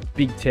that?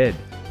 Big Ted.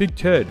 Big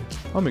Ted.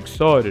 I'm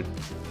excited.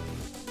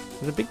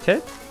 Is it Big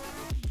Ted?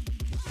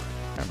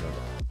 I can't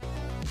remember.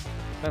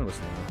 Don't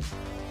listen to me.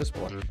 Just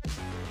watch.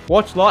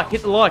 Watch, like,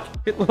 hit the like,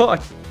 hit the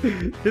like,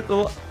 hit the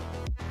like.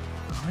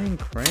 Iron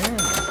Crown.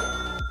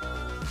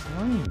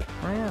 Iron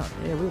Crown.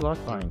 Yeah, we like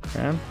Iron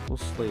Crown. We'll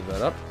sleeve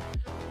that up.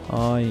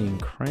 Iron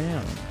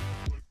Crown.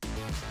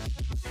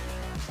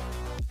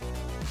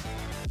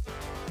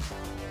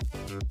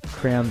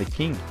 Crown the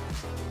King.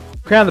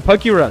 Crown the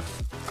Pokerus.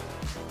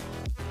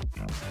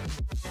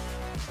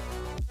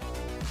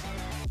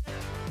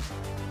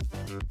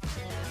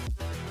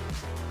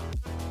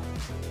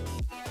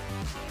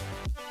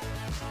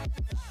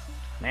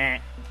 Nah.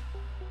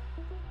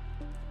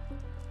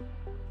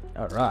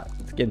 Alright,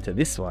 let's get into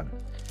this one.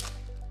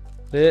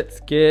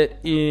 Let's get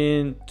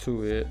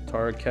into it.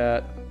 Tarot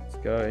Cat. Let's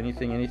go.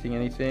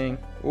 Anything.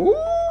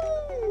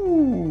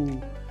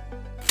 Ooh!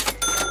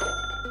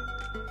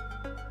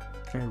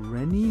 A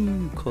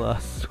running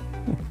class.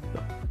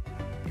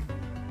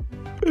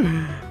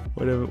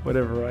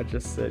 Whatever I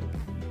just said.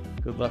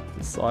 Good luck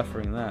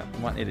deciphering that.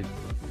 Might need a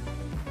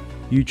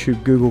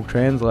YouTube Google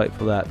Translate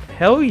for that.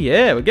 Hell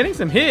yeah, we're getting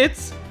some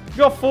hits. We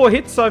got 4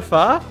 hits so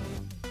far.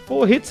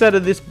 4 hits out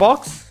of this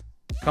box.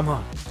 Come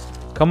on.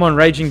 Come on,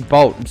 Raging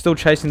Bolt. I'm still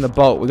chasing the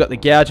Bolt. We got the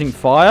Gouging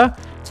Fire.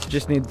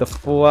 Just need the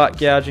full art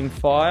Gouging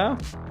Fire.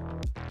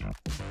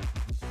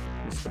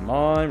 Mr.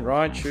 Mime,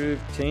 Raichu,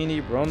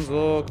 Teeny,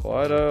 Bronzor,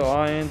 Kaleido,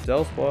 Iron,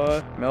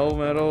 Delspire,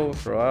 Melmetal,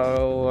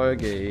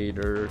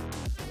 Feraligatr.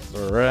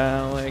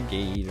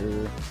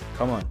 Feraligatr.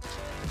 Come on.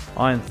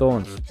 Iron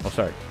Thorns. Oh,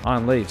 sorry.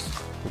 Iron Leaves.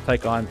 We'll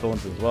take Iron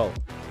Thorns as well.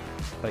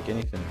 Take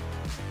anything.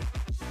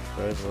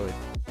 Rosalie.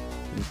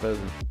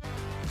 Pheasant.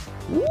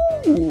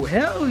 Ooh,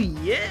 hell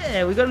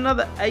yeah! We got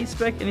another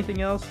A-Spec.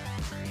 Anything else?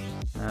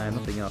 No,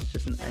 nothing else.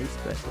 Just an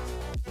A-Spec.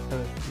 Have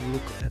a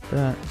look at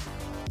that.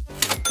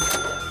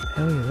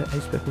 Hell yeah, that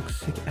A-Spec looks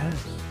sick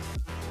as.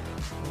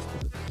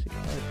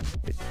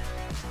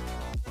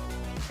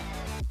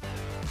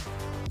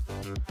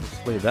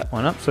 Let's leave that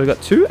one up. So we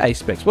got 2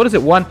 A-Specs. What is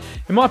it? One?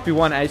 It might be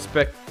one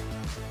A-Spec.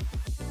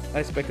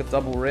 A-Spec a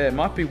double rare. It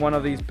might be one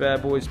of these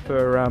bad boys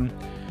per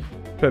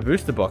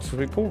booster box. So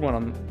we pulled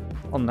one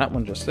on that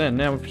one just then.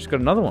 Now we've just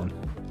got another one.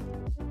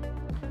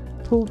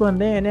 Pulled one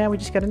there. Now we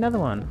just got another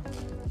one.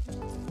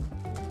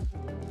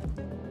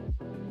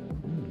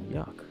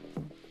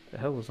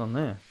 hell was on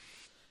there?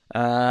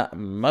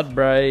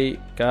 Mudbray,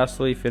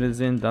 Ghastly,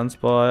 Finnerzin,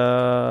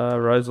 Dunspire,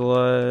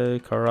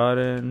 Rosalo,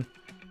 Corridon.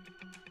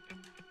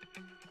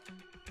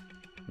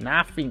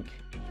 Nothing.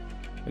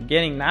 We're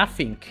getting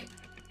nothing.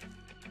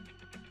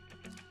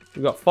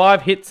 We've got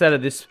 5 hits out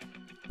of this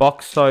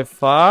box so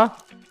far.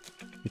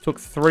 We took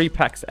 3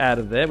 packs out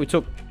of there. We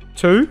took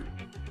 2,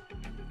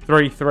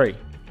 3, 3.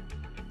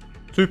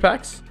 2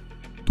 packs,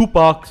 2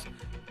 packs,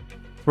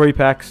 3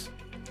 packs,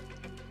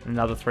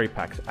 another 3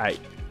 packs, 8.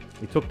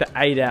 We took the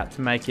 8 out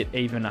to make it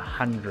even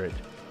 100.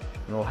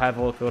 And we'll have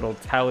a little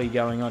tally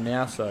going on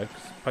now, so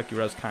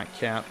Pokeruz can't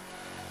count.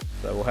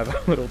 So we'll have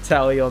a little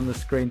tally on the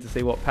screen to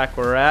see what pack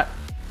we're at.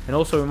 And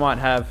also we might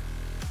have,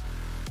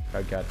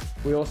 okay,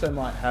 we also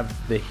might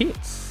have the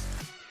hits.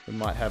 We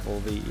might have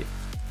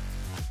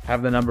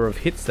have the number of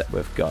hits that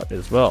we've got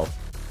as well.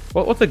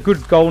 What's a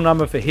good goal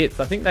number for hits?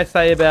 I think they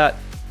say about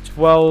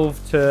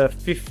 12 to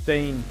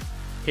 15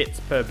 hits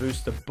per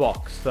booster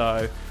box.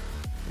 So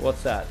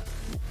what's that?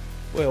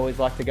 We always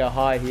like to go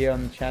high here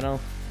on the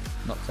channel.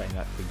 I'm not saying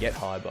that we get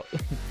high, but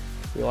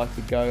we like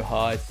to go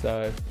high.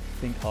 So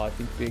think high,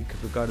 think big,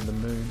 because we'll go to the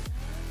moon.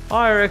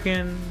 I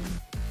reckon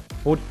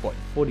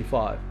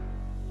 45.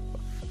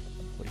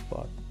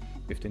 45.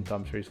 15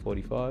 times 3 is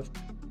 45.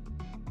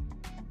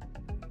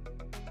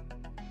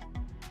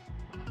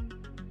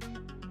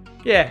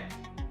 Yeah.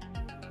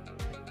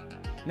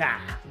 Nah.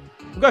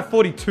 We'll go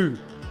 42.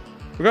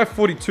 We'll go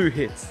 42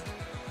 hits.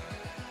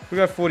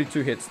 We'll go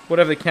 42 hits.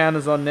 Whatever the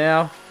counter's on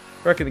now.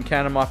 I reckon the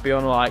counter might be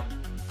on like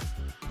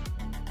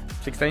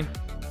 16.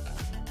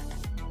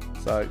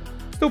 So,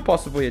 still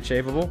possibly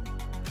achievable.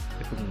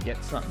 If we can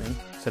get something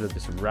instead of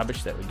this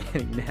rubbish that we're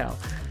getting now.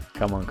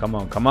 Come on, come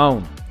on, come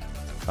on.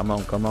 Come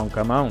on, come on,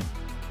 come on.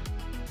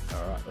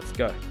 Alright, let's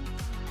go.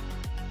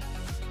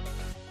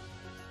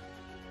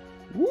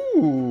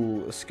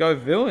 Ooh, let's go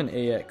Villain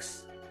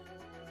EX.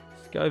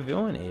 Let's go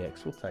Villain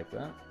EX. We'll take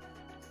that.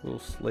 We'll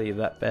sleeve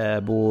that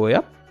bad boy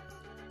up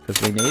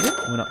because we need it.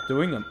 We're not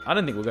doing them. I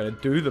don't think we're going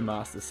to do the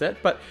master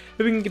set, but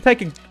if we can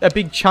take a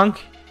big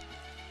chunk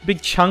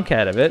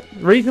out of it.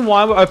 The reason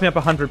why we're opening up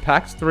 100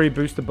 packs, 3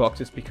 booster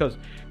boxes, because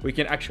we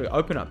can actually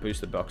open up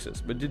booster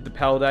boxes. We did the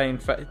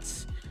Paldean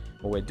Fates,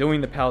 or we're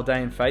doing the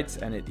Paldean Fates,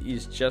 and it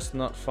is just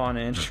not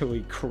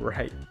financially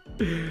great.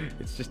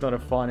 It's just not a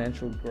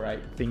financial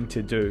great thing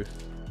to do,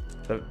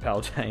 the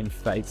Paldean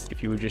Fates,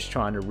 if you were just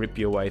trying to rip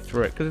your way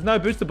through it, because there's no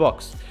booster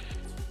box.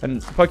 And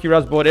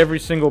Pokeruz bought every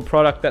single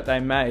product that they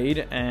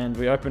made, and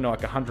we opened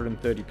like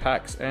 130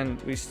 packs,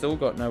 and we still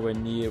got nowhere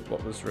near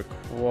what was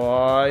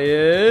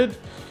required.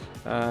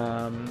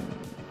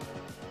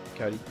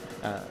 Cody,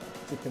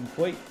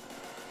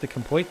 to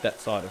complete that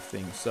side of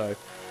things. So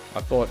I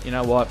thought, you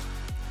know what,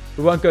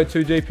 we won't go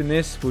too deep in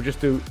this. We'll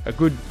just do a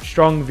good,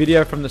 strong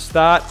video from the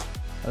start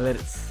and let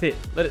it sit,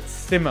 let it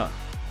simmer.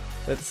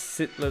 Let's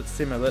sit, let's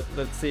simmer.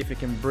 Let's see if it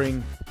can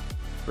bring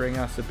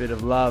us a bit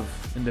of love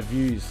and the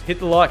views. Hit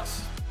the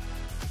likes.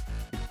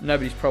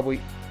 Nobody's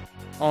probably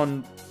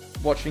on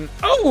watching.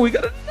 Oh, we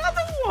got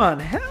another one.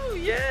 Hell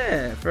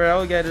yeah, for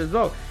Alligator as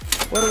well.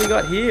 What do we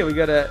got here? We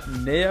got a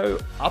Neo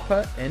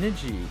Upper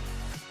Energy.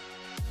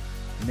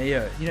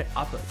 Neo, you know,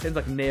 upper. It sounds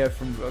like Neo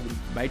from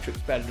Matrix.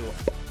 About to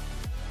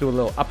do a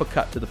little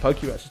uppercut to the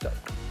Pokeruz. Just like,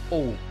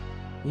 oh,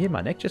 you hear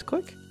my neck just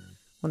click?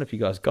 Wonder if you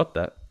guys got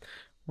that.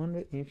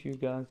 Wonder if you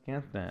guys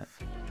got that.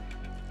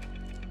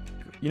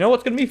 You know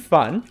what's gonna be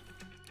fun?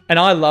 And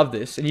I love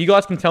this, and you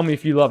guys can tell me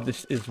if you love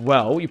this as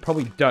well. You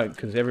probably don't,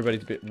 because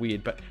everybody's a bit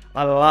weird, but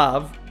I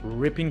love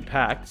ripping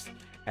packs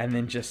and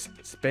then just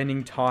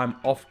spending time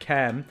off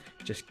cam,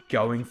 just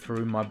going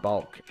through my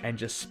bulk and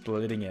just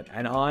splitting it.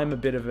 And I'm a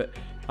bit of an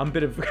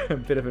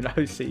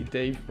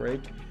OCD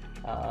freak,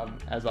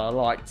 as I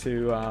like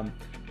to.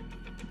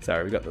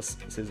 Sorry, we got the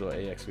Sizzler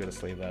EX. We got to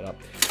sleeve that up.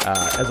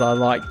 As I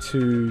like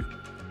to.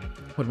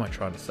 What am I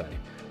trying to say?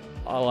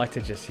 I like to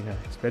just, you know,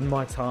 spend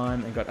my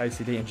time and got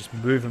OCD and just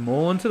move them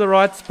all into the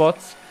right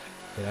spots.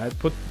 You know,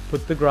 put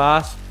the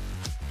grass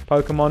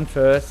Pokemon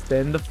first,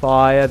 then the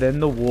fire,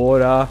 then the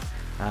water.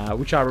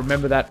 Which I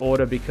remember that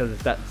order because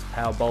that's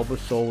how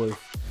Bulbasaur was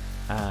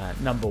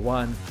number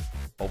 1.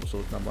 Bulbasaur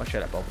was number 1.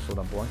 Shout out Bulbasaur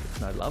number 1.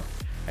 It's no love.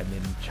 And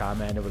then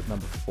Charmander was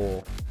number 4.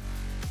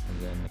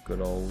 And then the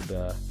good old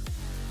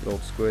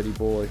Squirty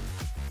boy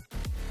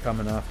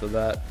coming after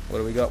that. What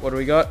do we got? What do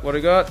we got? What do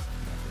we got?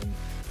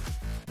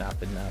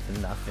 Nothing.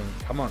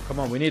 Come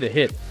on. We need a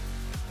hit.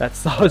 That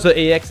Sizer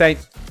EX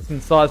ain't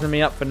sizing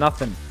me up for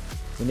nothing.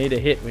 We need a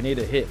hit.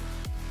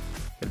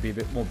 Gotta be a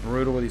bit more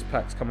brutal with these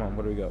packs. Come on,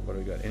 what do we got?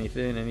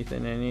 Anything?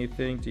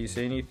 Do you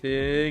see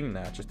anything?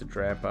 Nah, just a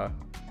Dramper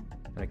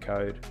and a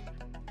code.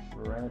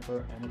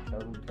 Dramper and a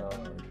code.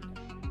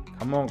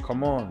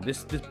 Come on.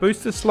 This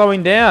booster's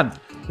slowing down.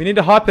 We need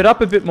to hype it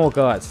up a bit more,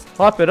 guys.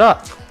 Hype it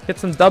up. Get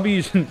some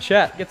W's in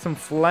chat. Get some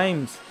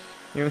flames.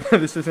 Even though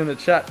this is in the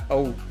chat.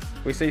 Oh,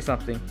 we see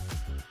something.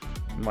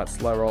 We might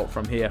slow roll it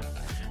from here.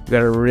 We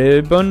got a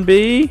Ribbon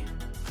Bee.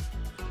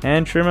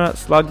 Hand Trimmer.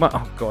 Slugma.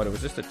 Oh, God, it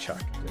was just a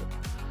chuck.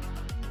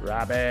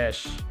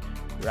 Rubbish.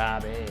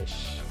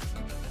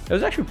 It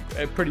was actually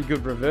a pretty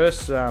good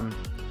reverse. It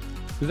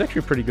was actually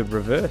a pretty good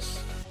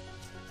reverse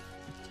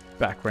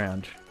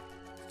background.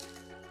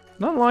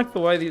 Not like the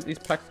way these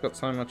packs got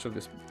so much of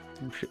this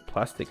bullshit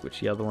plastic,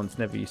 which the other ones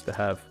never used to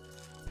have.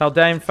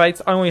 Paldean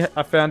Fates,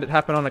 I found it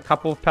happen on a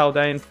couple of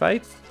Paldean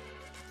Fates.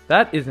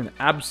 That is an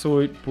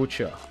absolute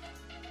butcher.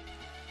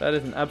 That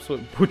is an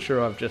absolute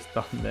butcher I've just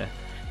done there.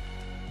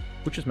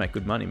 Butchers make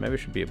good money. Maybe I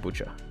should be a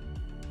butcher.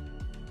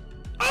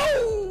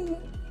 Oh!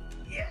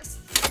 Yes!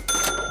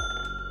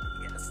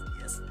 Yes,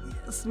 yes,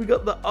 yes. We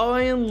got the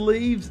Iron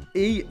Leaves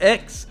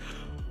EX.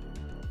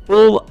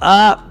 Full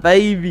art,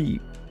 baby.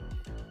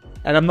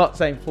 And I'm not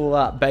saying full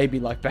art,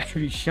 baby, like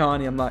baby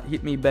shiny. I'm like,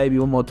 hit me, baby,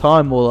 one more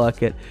time, more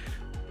like it.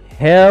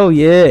 Hell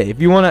yeah. If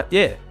you want to,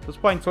 yeah. I was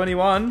playing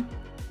 21.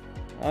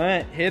 I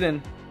ain't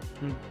hitting.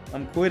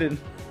 I'm quitting.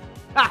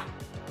 Ha!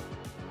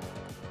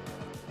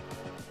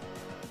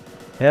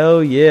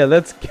 Hell yeah,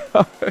 let's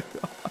go.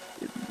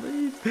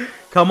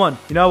 Come on.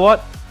 You know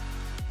what?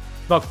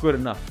 It's not good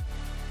enough.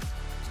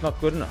 It's not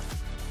good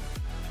enough.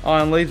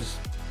 Iron Leaves.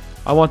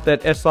 I want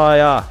that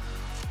SIR.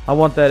 I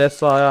want that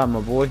SIR, my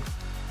boy.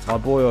 My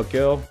boy or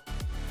girl.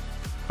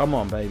 Come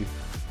on, baby.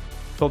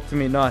 Talk to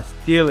me nice.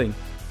 Dealing.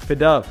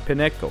 Pidove.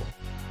 Pinnacle.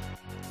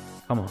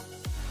 Come on.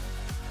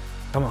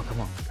 Come on,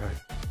 come on. Go.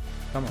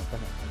 Come on,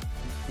 come on.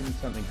 Give me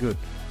something good.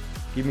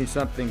 Give me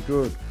something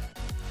good.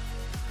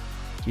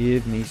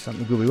 Give me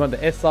something good. We want the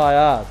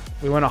SIRs.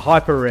 We want a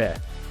hyper rare.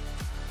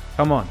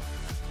 Come on.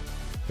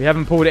 We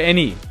haven't pulled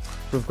any.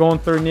 We've gone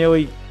through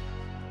nearly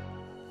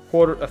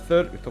a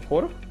third.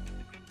 Oh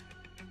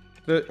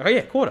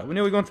yeah, quarter. We're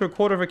nearly gone through a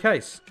quarter of a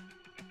case.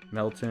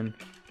 Melton.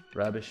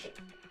 Rubbish.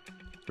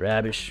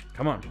 Rubbish.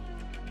 Come on.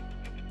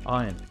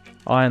 Iron.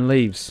 Iron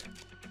Leaves.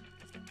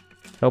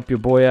 Help your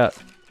boy out.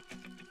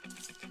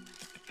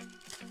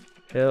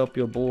 Help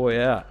your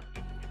boy out.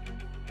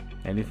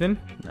 Anything?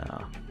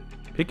 Nah.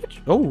 Pikachu.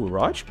 Oh,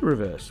 Raichu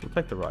reverse. We'll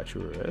take the Raichu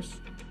reverse.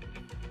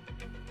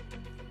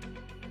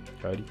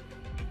 Cody.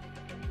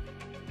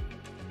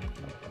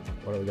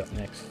 What do we got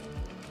next?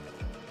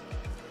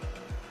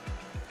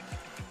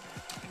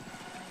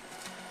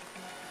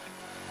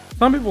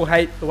 Some people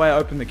hate the way I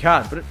open the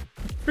card, but it's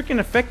freaking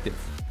effective.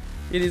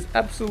 It is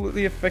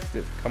absolutely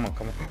effective. Come on,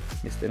 come on.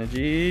 Missed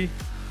energy.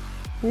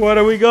 What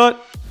do we got?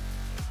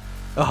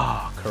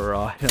 Oh,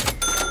 Koraidon.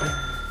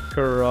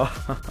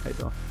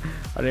 Koraidon.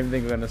 I don't even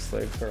think we're going to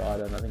sleeve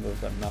Koraidon. I think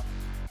we've got enough.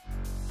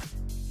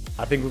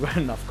 I think we've got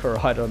enough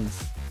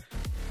Koraidons.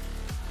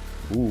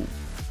 Ooh.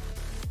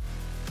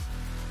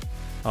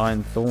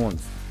 Iron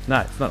Thorns. No,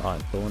 it's not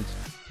Iron Thorns.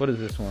 What is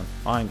this one?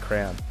 Iron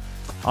Crown.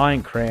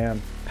 Iron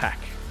Crown pack.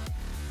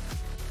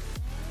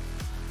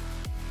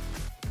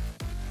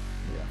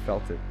 Yeah, I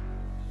felt it.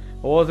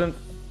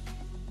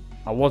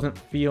 I wasn't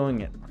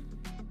feeling it.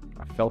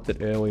 I felt it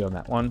early on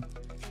that one.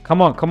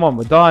 Come on, come on.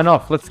 We're dying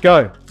off. Let's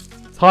go.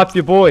 Let's hype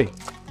your boy.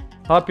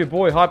 Hype your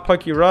boy. Hype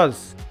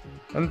Pokeruz.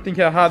 I don't think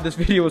how hard this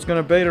video was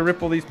going to be to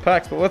rip all these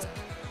packs, but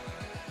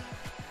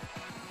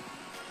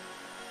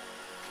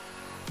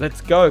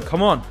let's go.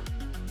 Come on.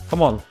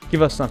 Come on.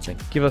 Give us something.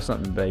 Give us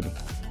something, baby.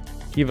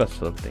 Give us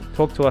something.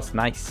 Talk to us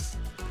nice.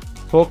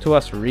 Talk to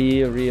us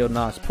real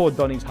nice. Poor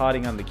Donnie's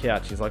hiding under the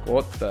couch. He's like,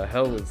 what the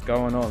hell is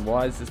going on?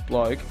 Why is this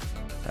bloke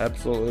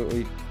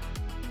absolutely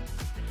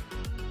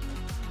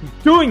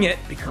doing it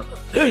because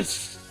of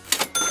this?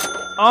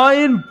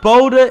 Iron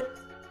Boulder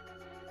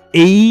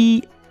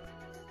EX.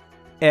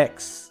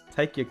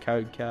 Take your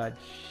code card.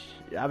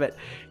 Shove it.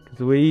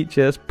 Because we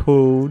just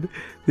pulled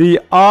the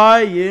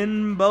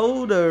Iron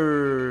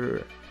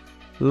Boulder.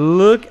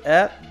 Look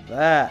at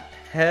that.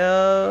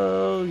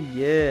 Hell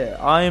yeah.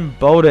 Iron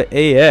Boulder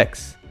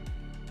EX.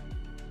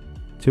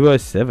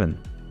 207.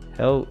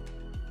 Hell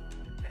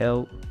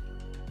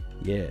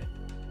yeah.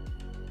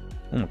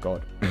 Oh my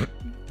god.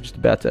 Just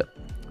about to.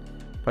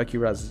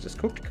 Pokeraz is just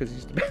cooked because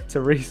he's about to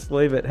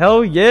re-sleeve it.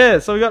 Hell yeah.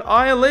 So we got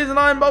Iron Leaves and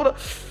Iron Boulder.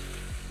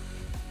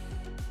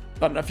 I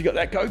don't know if you got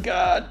that code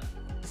card.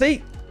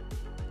 See?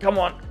 Come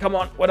on. Come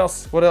on. What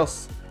else? What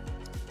else?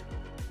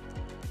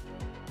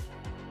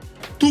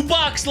 2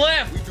 bucks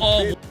left.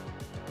 Oh.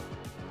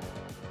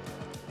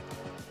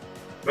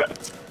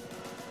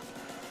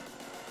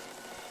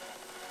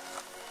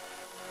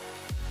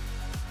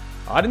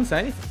 I didn't say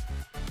anything.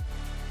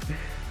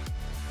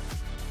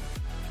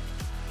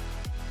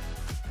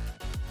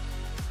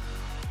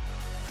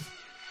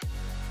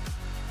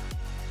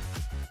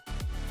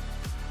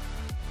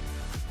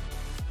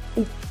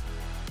 Ooh.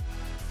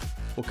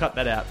 We'll cut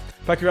that out.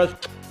 Pokeruz,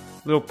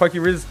 little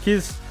Pokeruz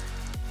kiss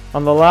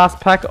on the last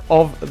pack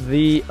of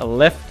the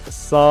left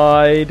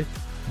side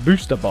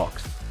booster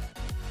box.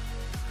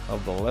 We'll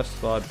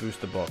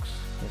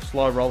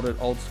slow rolled it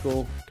old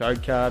school.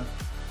 Code card.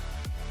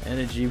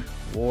 Energy.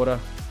 Water.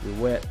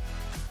 Wet.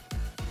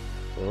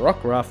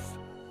 Rockruff.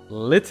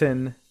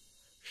 Litten.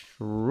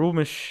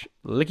 Shroomish.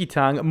 Licky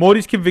Tongue.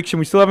 Morty's Conviction.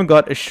 We still haven't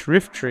got a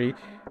Shrifttree.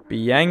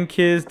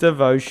 Bianca's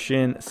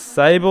Devotion.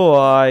 Sable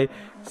Eye.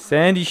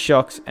 Sandy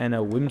Shocks. And a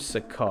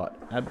Whimsicott.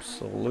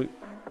 Absolute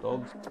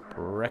dog's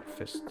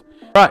breakfast.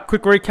 Right,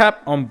 quick recap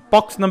on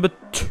box number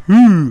 2.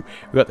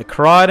 We got the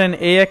Crichton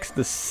EX,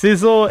 the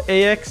Scizor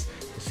EX,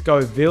 the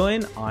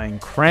Scovillain, Iron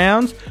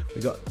Crowns.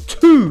 We got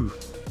two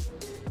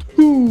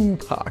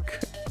Puck.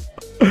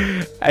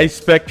 A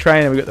Spec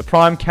Trainer. We got the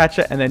Prime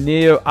Catcher and the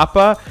Neo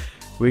Upper.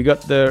 We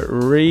got the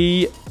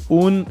Reuniclos.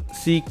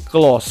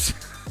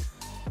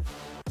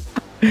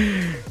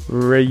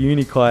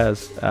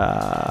 Reuniclas.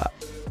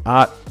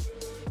 Art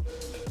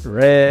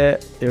Rare.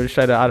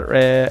 Illustrated Art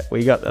Rare.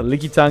 We got the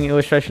Licky Tongue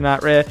Illustration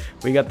Art Rare.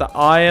 We got the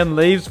Iron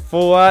Leaves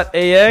Full Art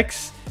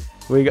EX.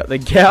 We got the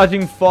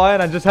Gouging Fire.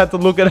 And I just had to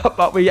look it up,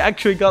 but we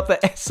actually got the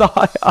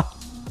SIR.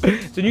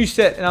 It's a new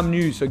set and I'm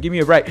new, so give me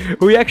a break.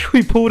 We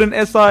actually pulled an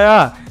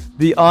SIR.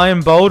 The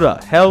Iron Boulder.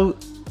 Hell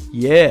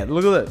yeah.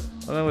 Look at it.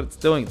 I don't know what it's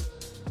doing.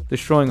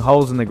 Destroying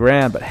holes in the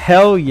ground. But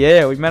hell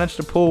yeah. We managed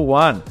to pull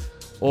one.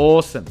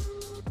 Awesome.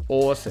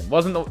 Awesome.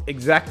 Wasn't the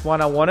exact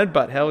one I wanted,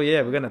 but hell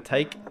yeah. We're going to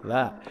take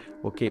that.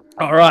 We'll keep.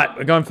 Alright.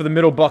 We're going for the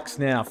middle box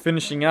now.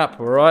 Finishing up.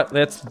 Alright.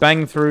 Let's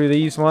bang through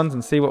these ones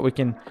and see what we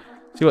can.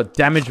 See what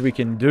damage we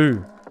can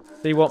do.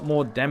 See what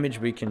more damage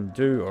we can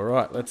do.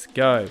 Alright. Let's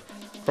go.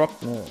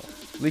 Crockmore.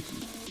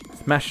 Licky.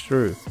 Smash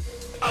through.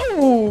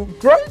 Oh,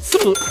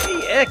 Grotle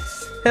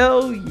EX.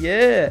 Hell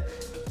yeah.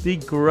 The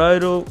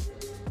Grotle.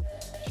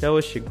 Show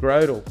us your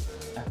Grotle.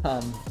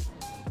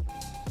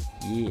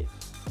 Yeah.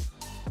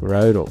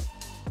 Grotle.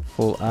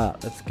 Full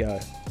art. Let's go.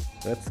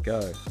 Let's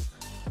go.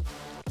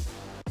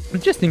 I'm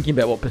just thinking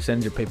about what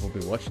percentage of people will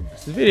be watching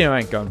this. This video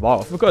ain't going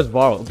viral. If it goes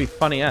viral, it'll be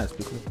funny as,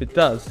 because if it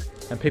does,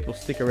 and people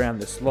stick around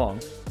this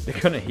long, they're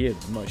going to hear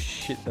the most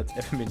shit that's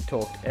ever been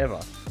talked ever.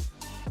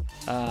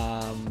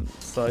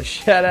 So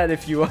shout out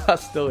if you are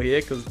still here,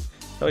 because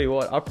tell you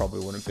what, I probably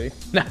wouldn't be.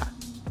 Nah,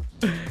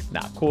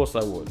 of course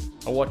I would.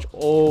 I watch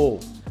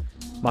all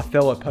my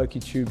fellow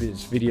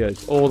PokeTubers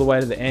videos all the way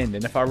to the end,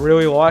 and if I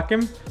really like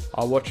them,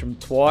 I watch them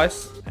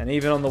twice, and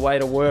even on the way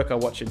to work, I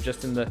watch them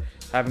just in the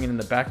having it in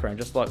the background,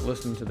 just like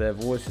listening to their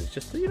voices,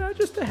 just to, you know,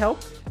 just to help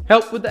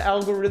with the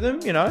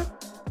algorithm, you know.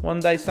 One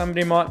day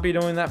somebody might be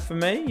doing that for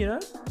me, you know.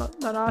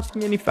 Not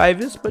asking any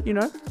favors, but you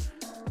know.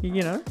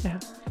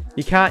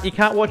 You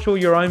can't watch all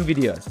your own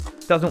videos.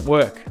 It doesn't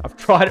work. I've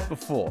tried it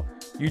before.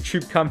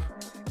 YouTube come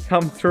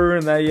through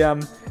and they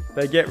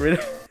get rid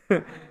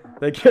of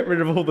they get rid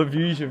of all the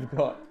views you've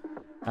got.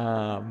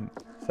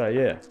 So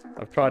yeah,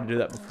 I've tried to do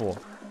that before.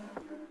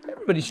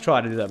 Everybody's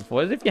tried to do that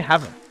before. As if you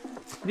haven't.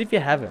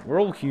 We're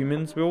all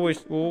humans. We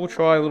all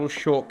try little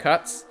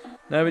shortcuts.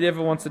 Nobody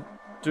ever wants to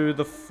do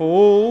the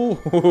full.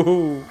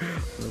 I'm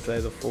gonna say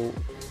the full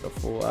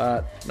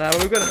art. No, but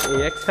we've got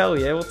an EX. Hell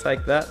yeah, we'll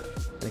take that.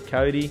 And a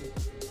Cody.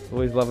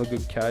 Always love a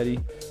good Cody.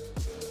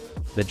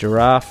 The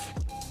Giraffe.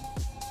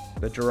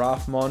 The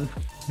Giraffe Mon.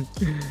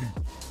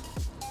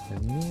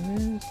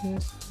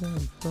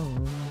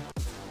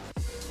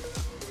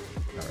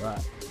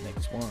 Alright,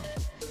 next one.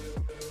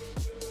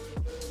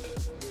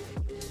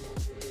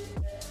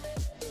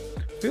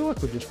 I feel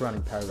like we're just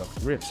running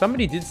Paradox Rift.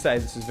 Somebody did say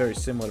this is very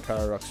similar to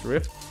Paradox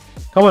Rift.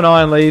 Come on,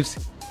 Iron Leaves.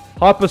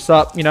 Hype us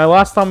up. You know,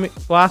 last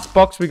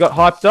box we got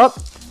hyped up.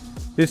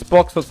 This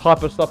box, let's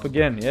hype us up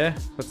again, yeah?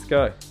 Let's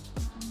go.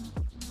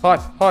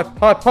 Hype. Alright,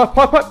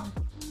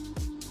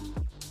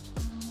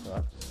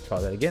 try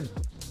that again.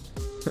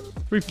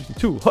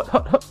 352,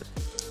 hot.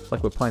 It's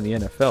like we're playing the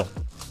NFL.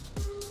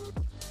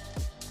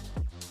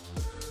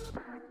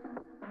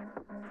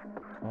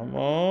 Come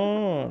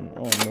on.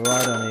 Oh,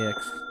 Maridon EX.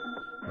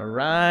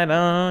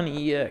 Maridon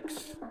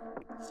EX.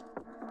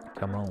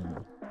 Come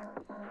on.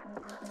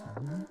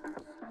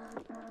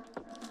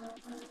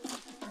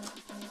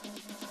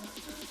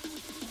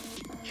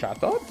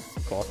 Chatot,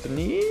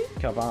 Cottony,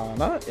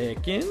 Cavana,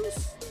 Ekins.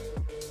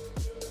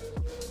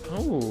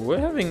 Oh, we're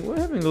having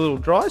a little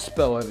dry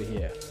spell over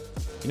here.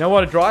 You know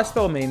what a dry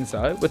spell means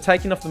though? We're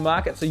taking off the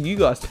market so you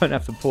guys don't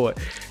have to pour it.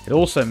 It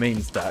also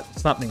means that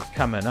something's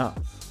coming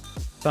up.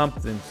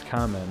 Something's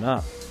coming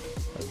up.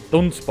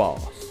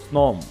 Dunsparce,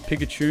 Snom,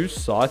 Pikachu,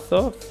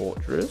 Scyther,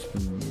 Fortress,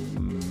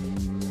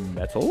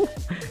 Metal,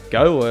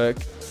 Go Work,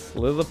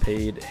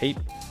 Slitherpede, Heat.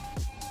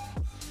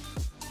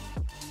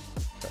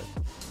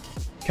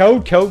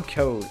 Code. Come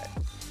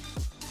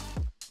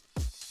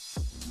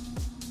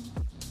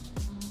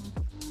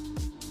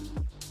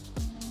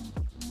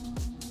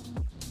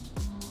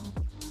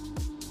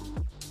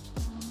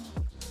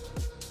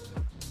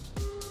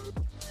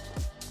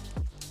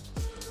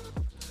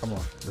on,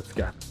 let's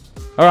go.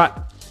 Alright.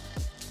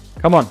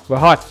 Come on, we're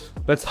hyped.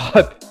 Let's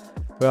hype.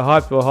 We're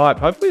hyped.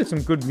 Hopefully there's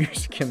some good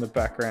music in the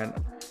background.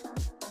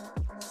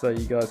 So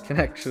you guys can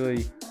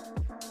actually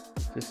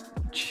just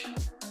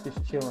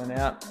chilling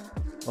out.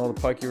 All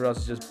the Pokerus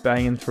is just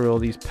banging through all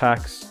these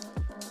packs.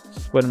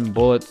 Sweating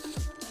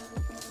bullets.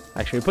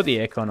 Actually, we put the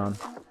aircon on.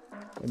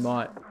 We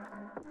might.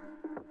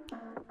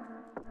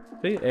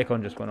 See, the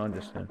aircon just went on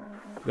just then.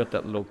 We got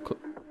that little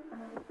clip.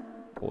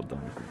 Poured them.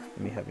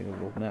 Me having a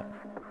little nap.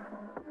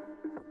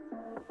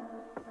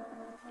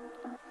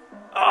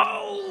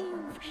 Oh!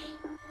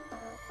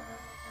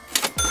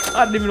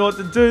 I didn't even know what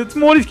to do. It's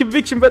Morty's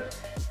Conviction, but...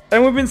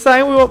 And we've been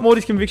saying we want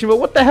Morty's Conviction, but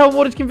what the hell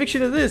Morty's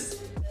Conviction is this?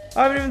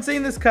 I haven't even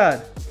seen this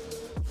card.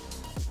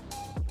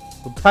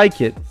 We'll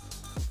take it.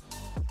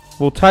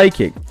 We'll take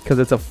it because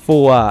it's a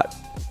full art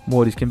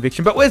Morty's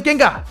Conviction. But where's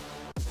Gengar?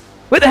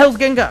 Where the hell's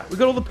Gengar? We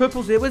got all the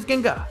purples here. Where's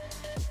Gengar?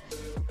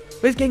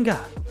 Where's Gengar?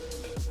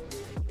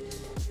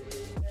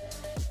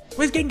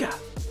 Where's Gengar?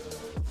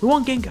 We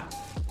want Gengar.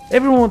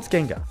 Everyone wants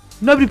Gengar.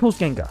 Nobody pulls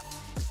Gengar.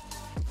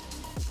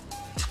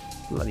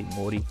 Bloody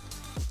Morty.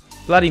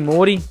 Bloody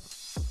Morty.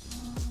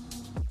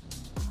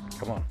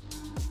 Come on.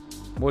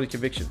 Morty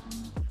Conviction.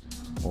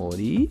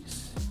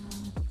 Morty's.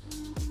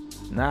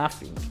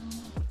 Nothing.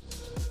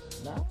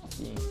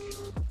 Nothing.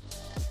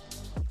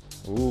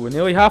 Ooh, we're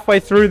nearly halfway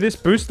through this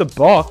booster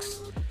box.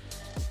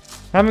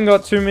 Haven't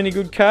got too many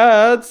good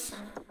cards.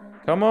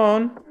 Come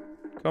on.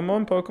 Come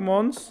on,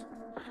 Pokemons.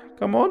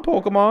 Come on,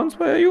 Pokemons.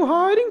 Where are you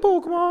hiding,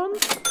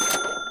 Pokemons?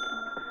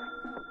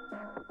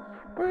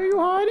 Where are you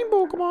hiding,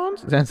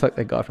 Pokemons? Sounds like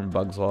that guy from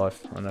Bug's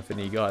Life. I don't know if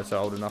any of you guys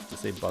are old enough to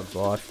see Bug's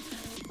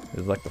Life. It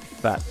was like the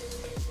fat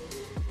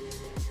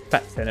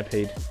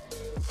centipede.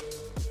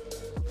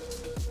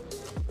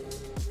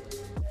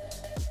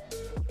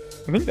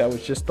 I think that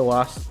was just the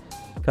last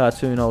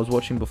cartoon I was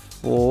watching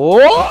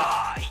before.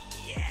 Oh,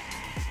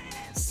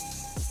 yes!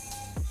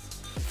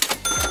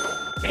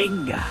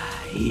 Gengar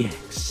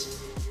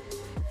EX.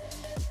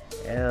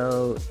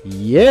 Hell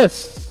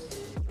yes!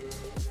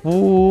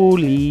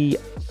 Fully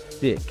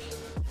sick.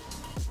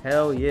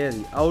 Hell yeah,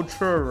 the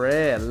ultra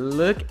rare.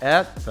 Look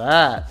at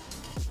that.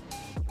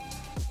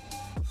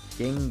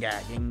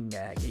 Gengar,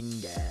 Gengar,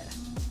 Gengar.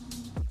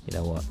 You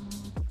know what?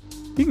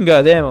 You can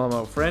go there, my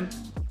little friend.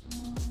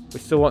 We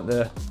still want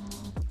the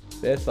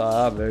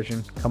SIR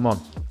version. Come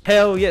on.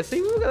 Hell yeah.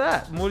 See, look at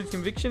that. Morty's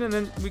Conviction, and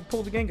then we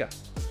pull the Gengar.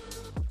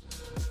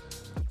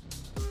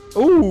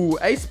 Ooh,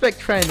 A-Spec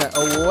Trainer.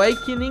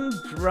 Awakening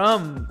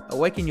Drum.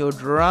 Awaken your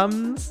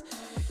drums.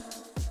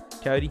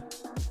 Cody.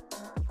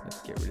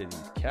 Let's get rid of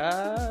these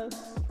cards.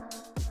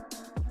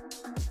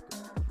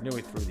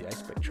 Nearly threw the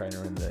A-Spec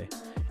Trainer in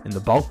the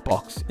bulk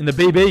box. In the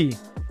BB.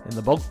 In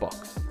the bulk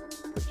box.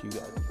 What you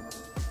guys?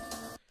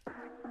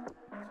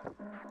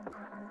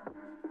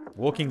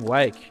 Walking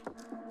Wake.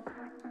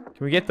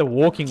 Can we get the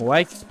Walking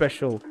Wake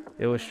special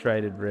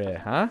illustrated rare,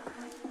 huh?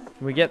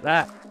 Can we get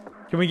that?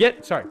 Can we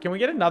get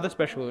another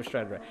special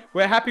illustrated rare?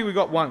 We're happy we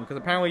got one, because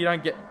apparently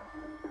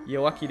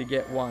you're lucky to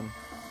get one.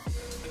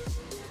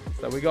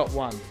 So we got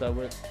one, so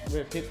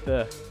we've hit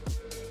the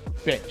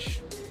bench.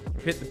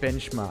 We've hit the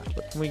benchmark,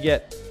 but can we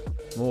get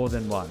more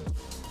than one?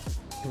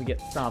 Can we get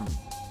some?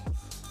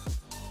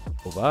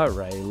 Over,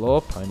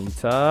 Raylor,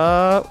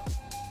 Ponyta.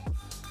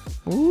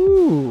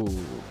 Ooh,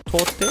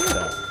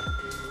 Torterra.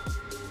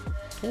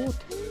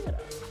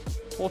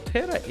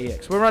 Torterra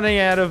EX. We're running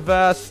out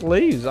of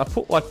sleeves. I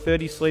put like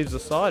 30 sleeves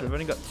aside. I've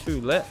only got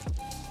 2 left.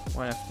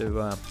 Might have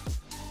to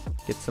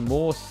get some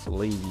more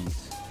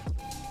sleeves.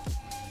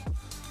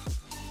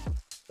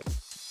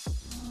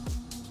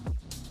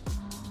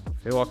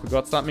 Feel like we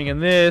got something in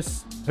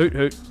this. Hoot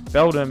Hoot,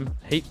 Beldum,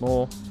 heap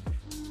more.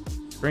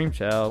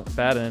 Screamtail,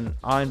 Batten,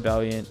 Iron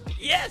Valiant.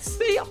 Yes,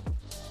 see ya!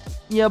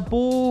 Yeah,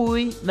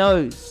 boy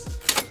knows.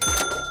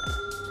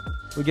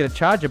 We get a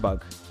charger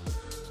bug.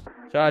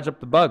 Charge up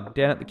the bug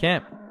down at the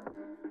camp.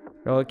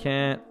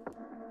 Relicanth.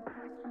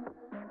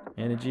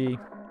 Energy.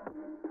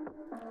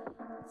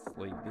 Let's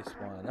leave this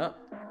one up.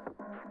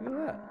 Look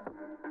at that.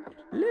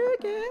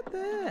 Look at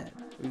that.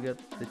 We got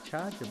the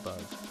charger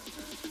bug.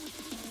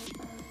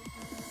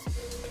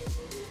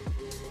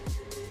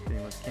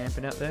 Anyone's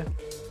camping out there?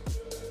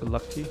 Good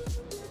luck to you.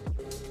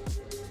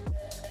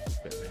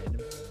 Bit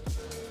random.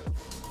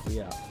 We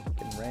are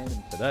getting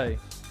random today.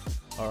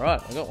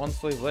 Alright, I got 1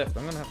 sleeve left.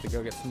 I'm gonna have to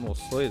go get some more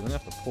sleeves. I'm gonna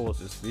have to pause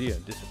this video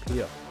and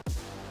disappear. I'm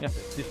gonna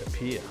have to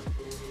disappear.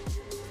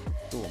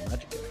 Do a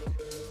magic act.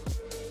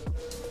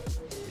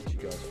 Get you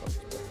guys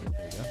fucking.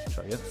 There we go.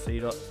 Try again. C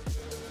dot.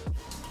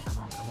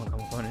 Come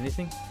on, find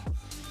anything?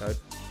 Code.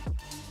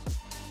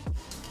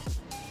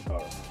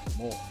 Alright,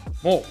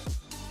 more.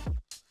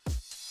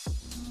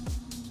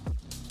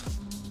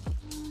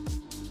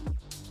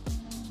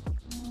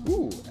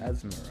 Ooh,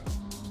 Asmara.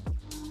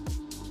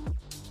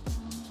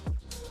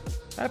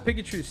 That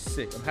Pikachu's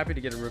sick. I'm happy to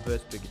get a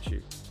reverse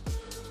Pikachu.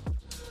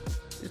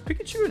 Is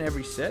Pikachu in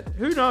every set?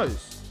 Who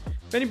knows?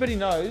 If anybody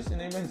knows,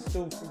 and anyone's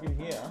still freaking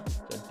here,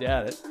 which I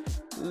doubt it,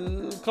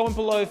 comment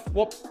below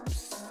what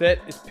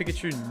set is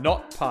Pikachu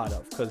not part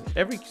of. Because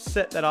every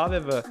set that I've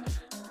ever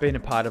been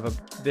a part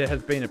of, there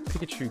has been a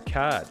Pikachu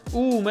card.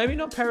 Ooh, maybe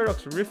not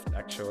Paradox Rift,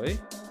 actually.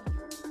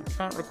 I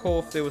can't recall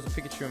if there was a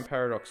Pikachu in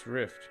Paradox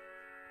Rift.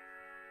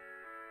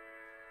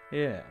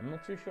 Yeah, I'm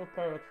not too sure if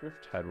Paradox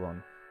Rift had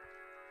one.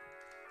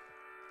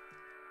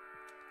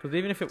 Because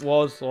even if it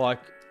was like,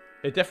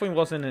 it definitely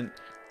wasn't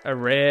a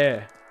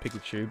rare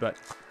Pikachu, but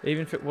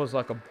even if it was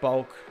like a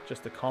bulk,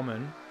 just a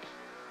common,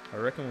 I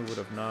reckon we would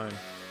have known.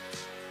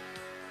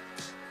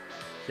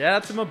 Shout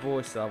out to my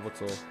boy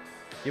Salvatore.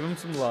 Give him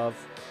some love.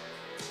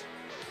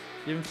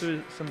 Give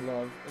him some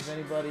love. If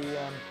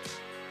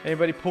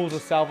anybody pulls a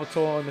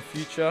Salvatore in the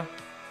future,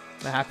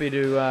 I'm happy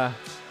to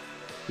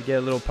to get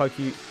a little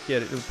pokey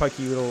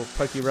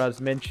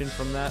Raz mention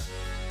from that.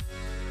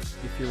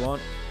 If you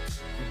want,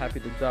 I'm happy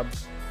to dub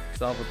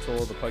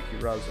Salvatore the Pokey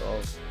Raz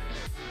of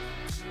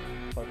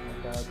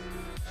Pokemon cards.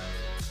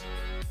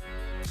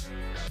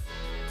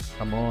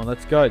 Come on,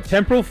 let's go.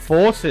 Temporal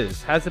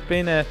Forces. Has it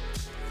been a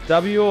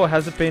W or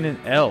has it been an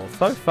L?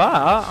 So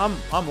far,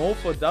 I'm all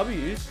for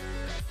W's.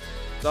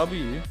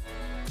 W.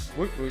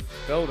 Woot woot.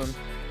 Belden.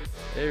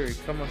 There he,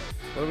 come on.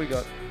 What do we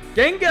got?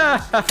 Gengar!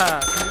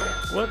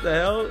 What the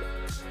hell?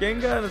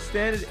 Gengar and a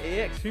standard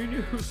EX. Who knew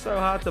it was so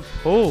hard to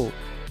pull?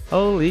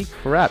 Holy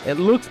crap. It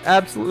looks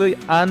absolutely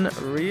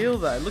unreal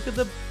though. Look at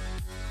the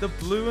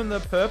blue and the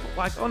purple.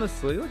 Like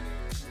honestly, look,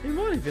 he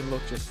might even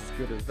look just as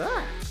good as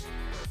that.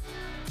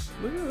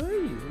 Look at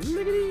these.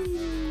 Look at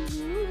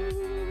these.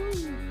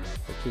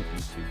 We'll keep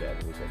these two bad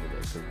boys over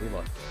there because we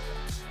like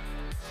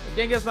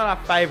Gengar. Gengar's not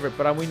our favourite,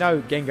 but we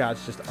know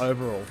Gengar's just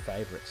overall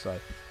favourite, so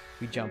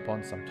we jump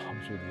on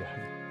sometimes with the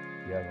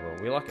overall.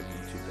 We like a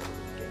Mewtwo better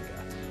than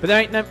Gengar. But there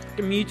ain't no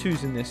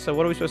Mewtwo's in this, so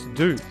what are we supposed to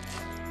do?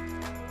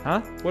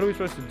 Huh? What are we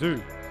supposed to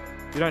do?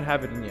 You don't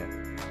have it in yet.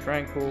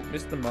 Tranquil,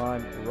 Mr.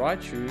 Mime,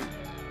 Raichu,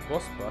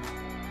 Bossbuck,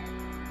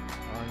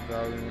 Iron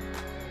Valiant,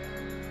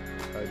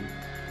 Cody.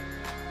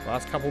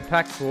 Last couple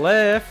packs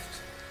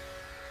left.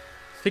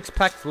 6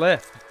 packs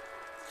left.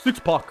 6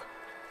 pack.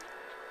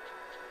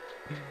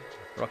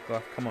 Rock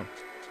life, come on.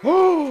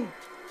 Oh!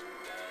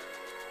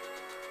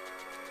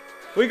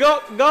 We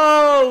got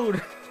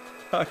gold!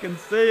 I can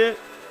see it.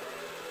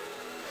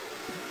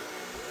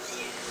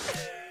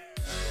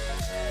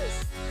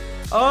 Yes!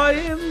 I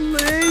am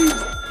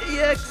Leaves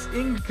EX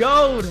in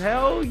gold.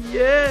 Hell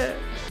yeah!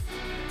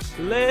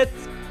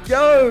 Let's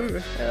go!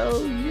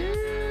 Hell yeah!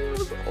 It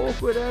was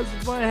awkward as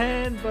my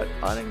hand, but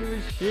I don't give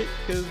a shit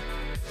because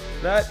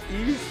that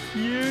is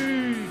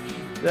huge.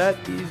 That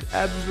is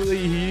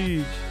absolutely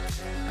huge.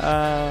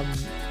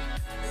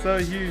 So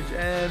huge,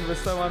 and we're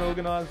so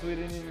unorganized we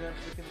didn't even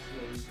freaking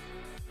sleep.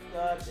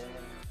 God damn.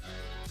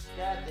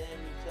 God damn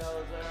you,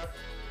 Charizard.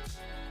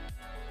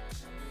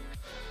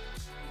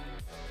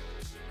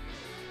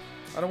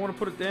 I don't want to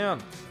put it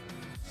down.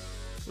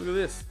 Look at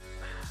this.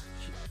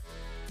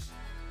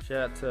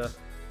 Shout out to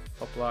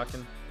Pop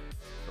Larkin,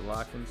 the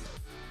Larkins,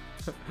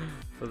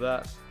 for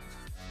that.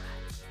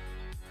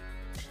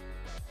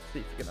 See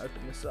if you can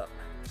open this up.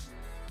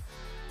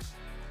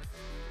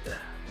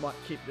 Might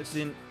keep this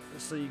in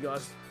so you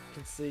guys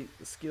can see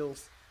the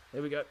skills.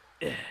 There we go.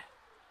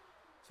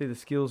 See the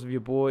skills of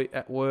your boy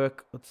at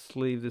work. Let's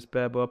sleeve this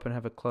bad boy up and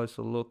have a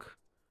closer look.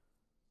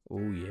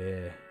 Oh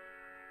yeah.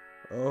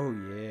 Oh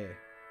yeah.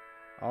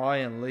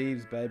 Iron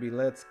Leaves, baby.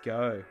 Let's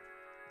go.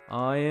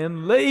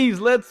 Iron Leaves.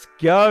 Let's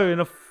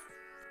go.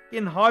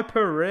 In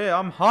hyper rare.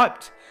 I'm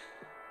hyped.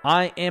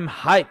 I am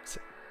hyped.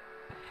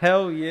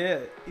 Hell yeah.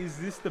 Is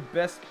this the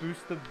best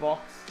booster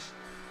box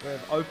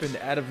we've opened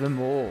out of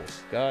them all?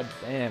 God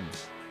damn.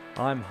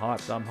 I'm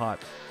hyped. I'm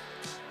hyped.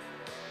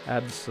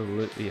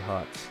 Absolutely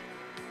hyped.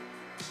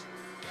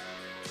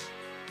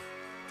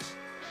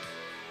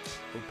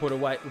 We'll put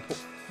away.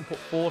 We'll put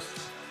 4.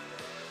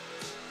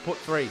 Put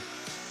 3.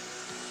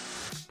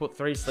 Put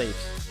 3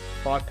 sleeves.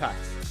 5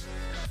 packs.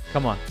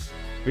 Come on.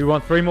 We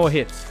want 3 more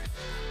hits.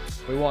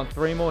 We want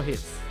 3 more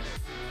hits.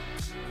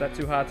 Is that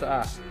too hard to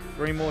ask?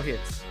 3 more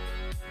hits.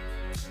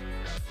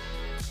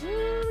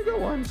 We got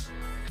 1.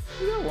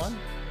 We got 1.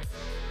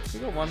 We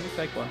got 1. We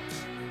take 1.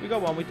 We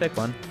got 1. We take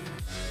 1.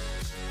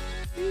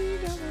 We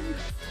got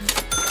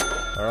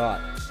 1. All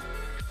right.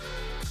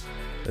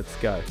 Let's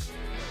go.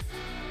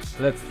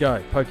 Let's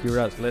go. Pokey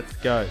Raz. Let's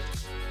go.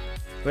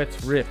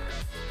 Let's rip.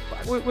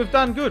 We've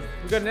done good.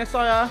 We've got an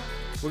SIR.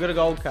 We've got a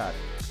gold card.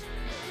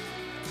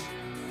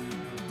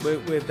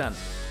 We're done.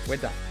 We're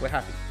done. We're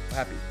happy. We're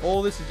happy.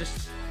 All this is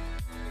just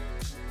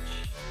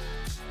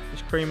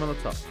cream on the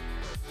top.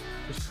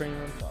 Just cream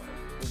on the top.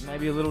 With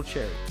maybe a little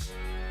cherry.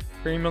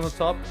 Cream on the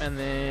top, and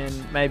then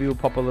maybe we'll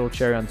pop a little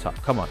cherry on top.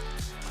 Come on.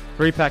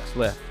 3 packs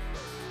left.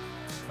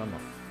 Come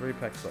on. 3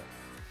 packs left.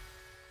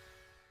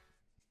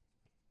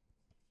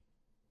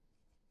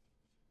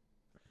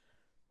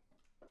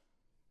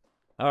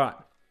 Alright.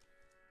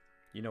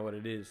 You know what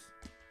it is.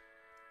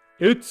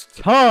 It's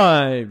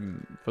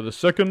time for the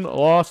second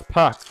last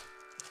pack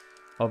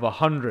of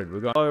 100. We're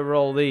going to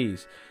roll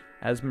these.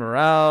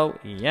 Asmoral,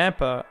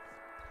 Yampa,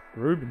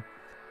 Ruben,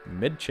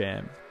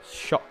 Medcham,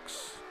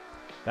 Shocks,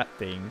 that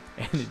thing,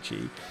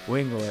 Energy,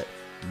 Winglet,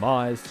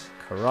 Mize,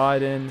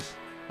 Koraidon,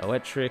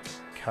 Electric,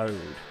 Code.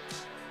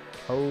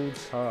 Code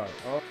card.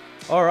 Oh.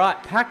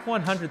 Alright, pack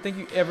 100. Thank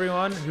you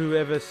everyone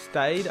whoever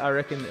stayed. I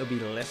reckon it'll be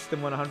less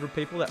than 100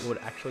 people that would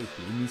actually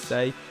hear me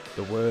say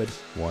the word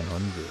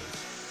 100.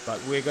 But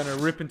we're going to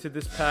rip into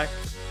this pack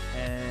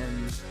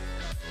and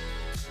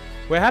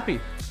we're happy.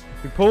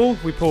 If we pull,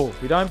 we pull.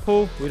 We don't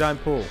pull, we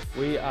don't pull.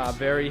 We are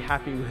very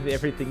happy with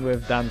everything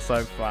we've done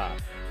so far.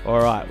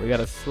 Alright, we got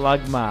a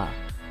Slugma,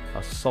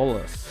 a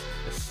Solace,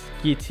 a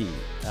Skitty,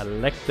 a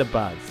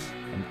Electabuzz,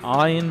 an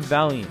Iron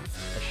Valiant,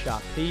 a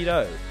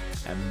Sharpedo,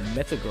 and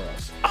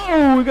Metagross.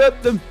 Oh, we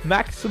got the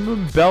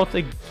maximum belt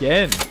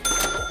again.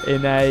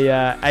 in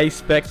a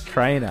A-Spec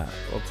trainer.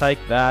 We'll take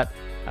that.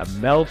 A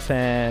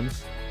Meltan,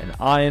 an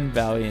Iron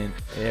Valiant.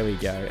 There we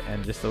go.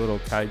 And just a little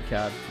code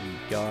card for you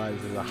guys.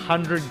 There's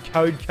 100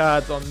 code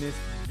cards on this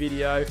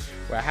video.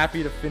 We're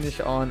happy to finish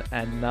on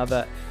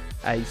another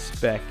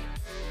A-Spec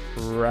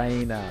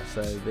trainer.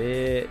 So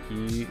there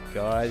you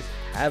guys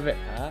have it,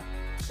 huh?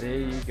 There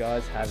you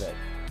guys have it.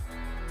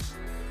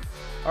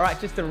 All right,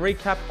 just to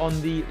recap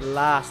on the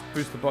last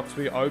booster box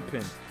we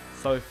opened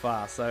so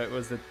far. So it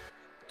was the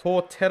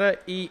Torterra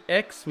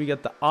EX. We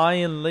got the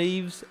Iron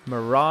Leaves,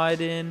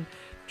 Miraidon,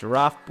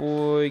 Giraffe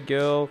Boy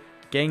Girl,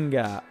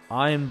 Gengar,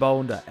 Iron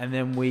Boulder, and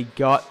then we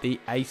got the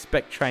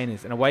A-Spec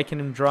trainers, an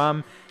Awakening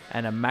Drum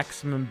and a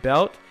Maximum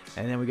Belt.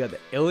 And then we got the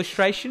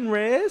illustration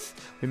rares.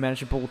 We managed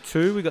to pull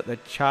 2. We got the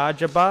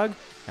Charger Bug,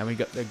 and we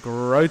got the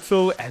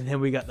Grotle, and then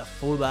we got the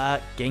full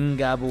art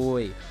Gengar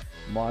boy,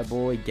 my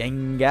boy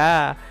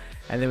Gengar.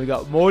 And then we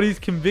got Morty's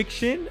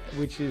Conviction,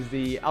 which is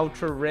the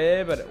ultra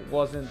rare, but it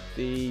wasn't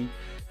the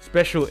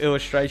special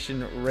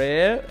illustration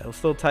rare. I'll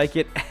still take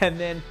it. And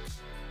then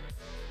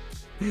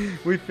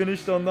we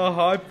finished on the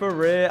hyper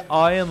rare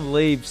Iron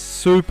Leaves.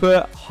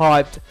 Super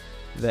hyped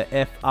the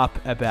F up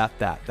about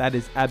that. That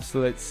is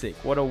absolute sick.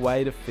 What a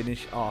way to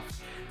finish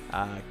off,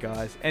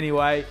 guys.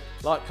 Anyway,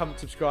 like, comment,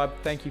 subscribe.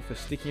 Thank you for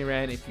sticking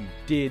around. If you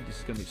did, this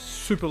is going to be a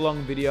super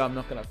long video. I'm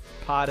not going to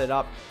part it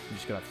up. I'm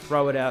just going to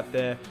throw it out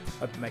there.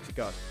 Hope it makes it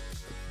go.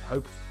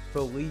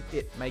 Hopefully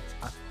it makes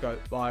us go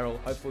viral.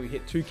 Hopefully we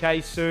hit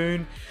 2K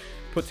soon.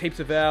 Puts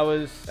heaps of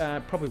hours.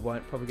 Probably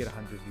won't. Probably get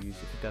 100 views.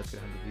 If it does get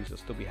 100 views, I'll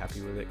still be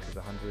happy with it, because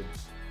 100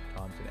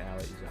 times an hour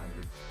is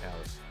 100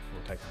 hours.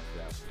 We'll take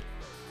 100 hours.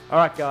 All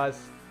right, guys.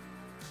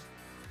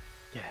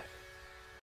 Get out of here.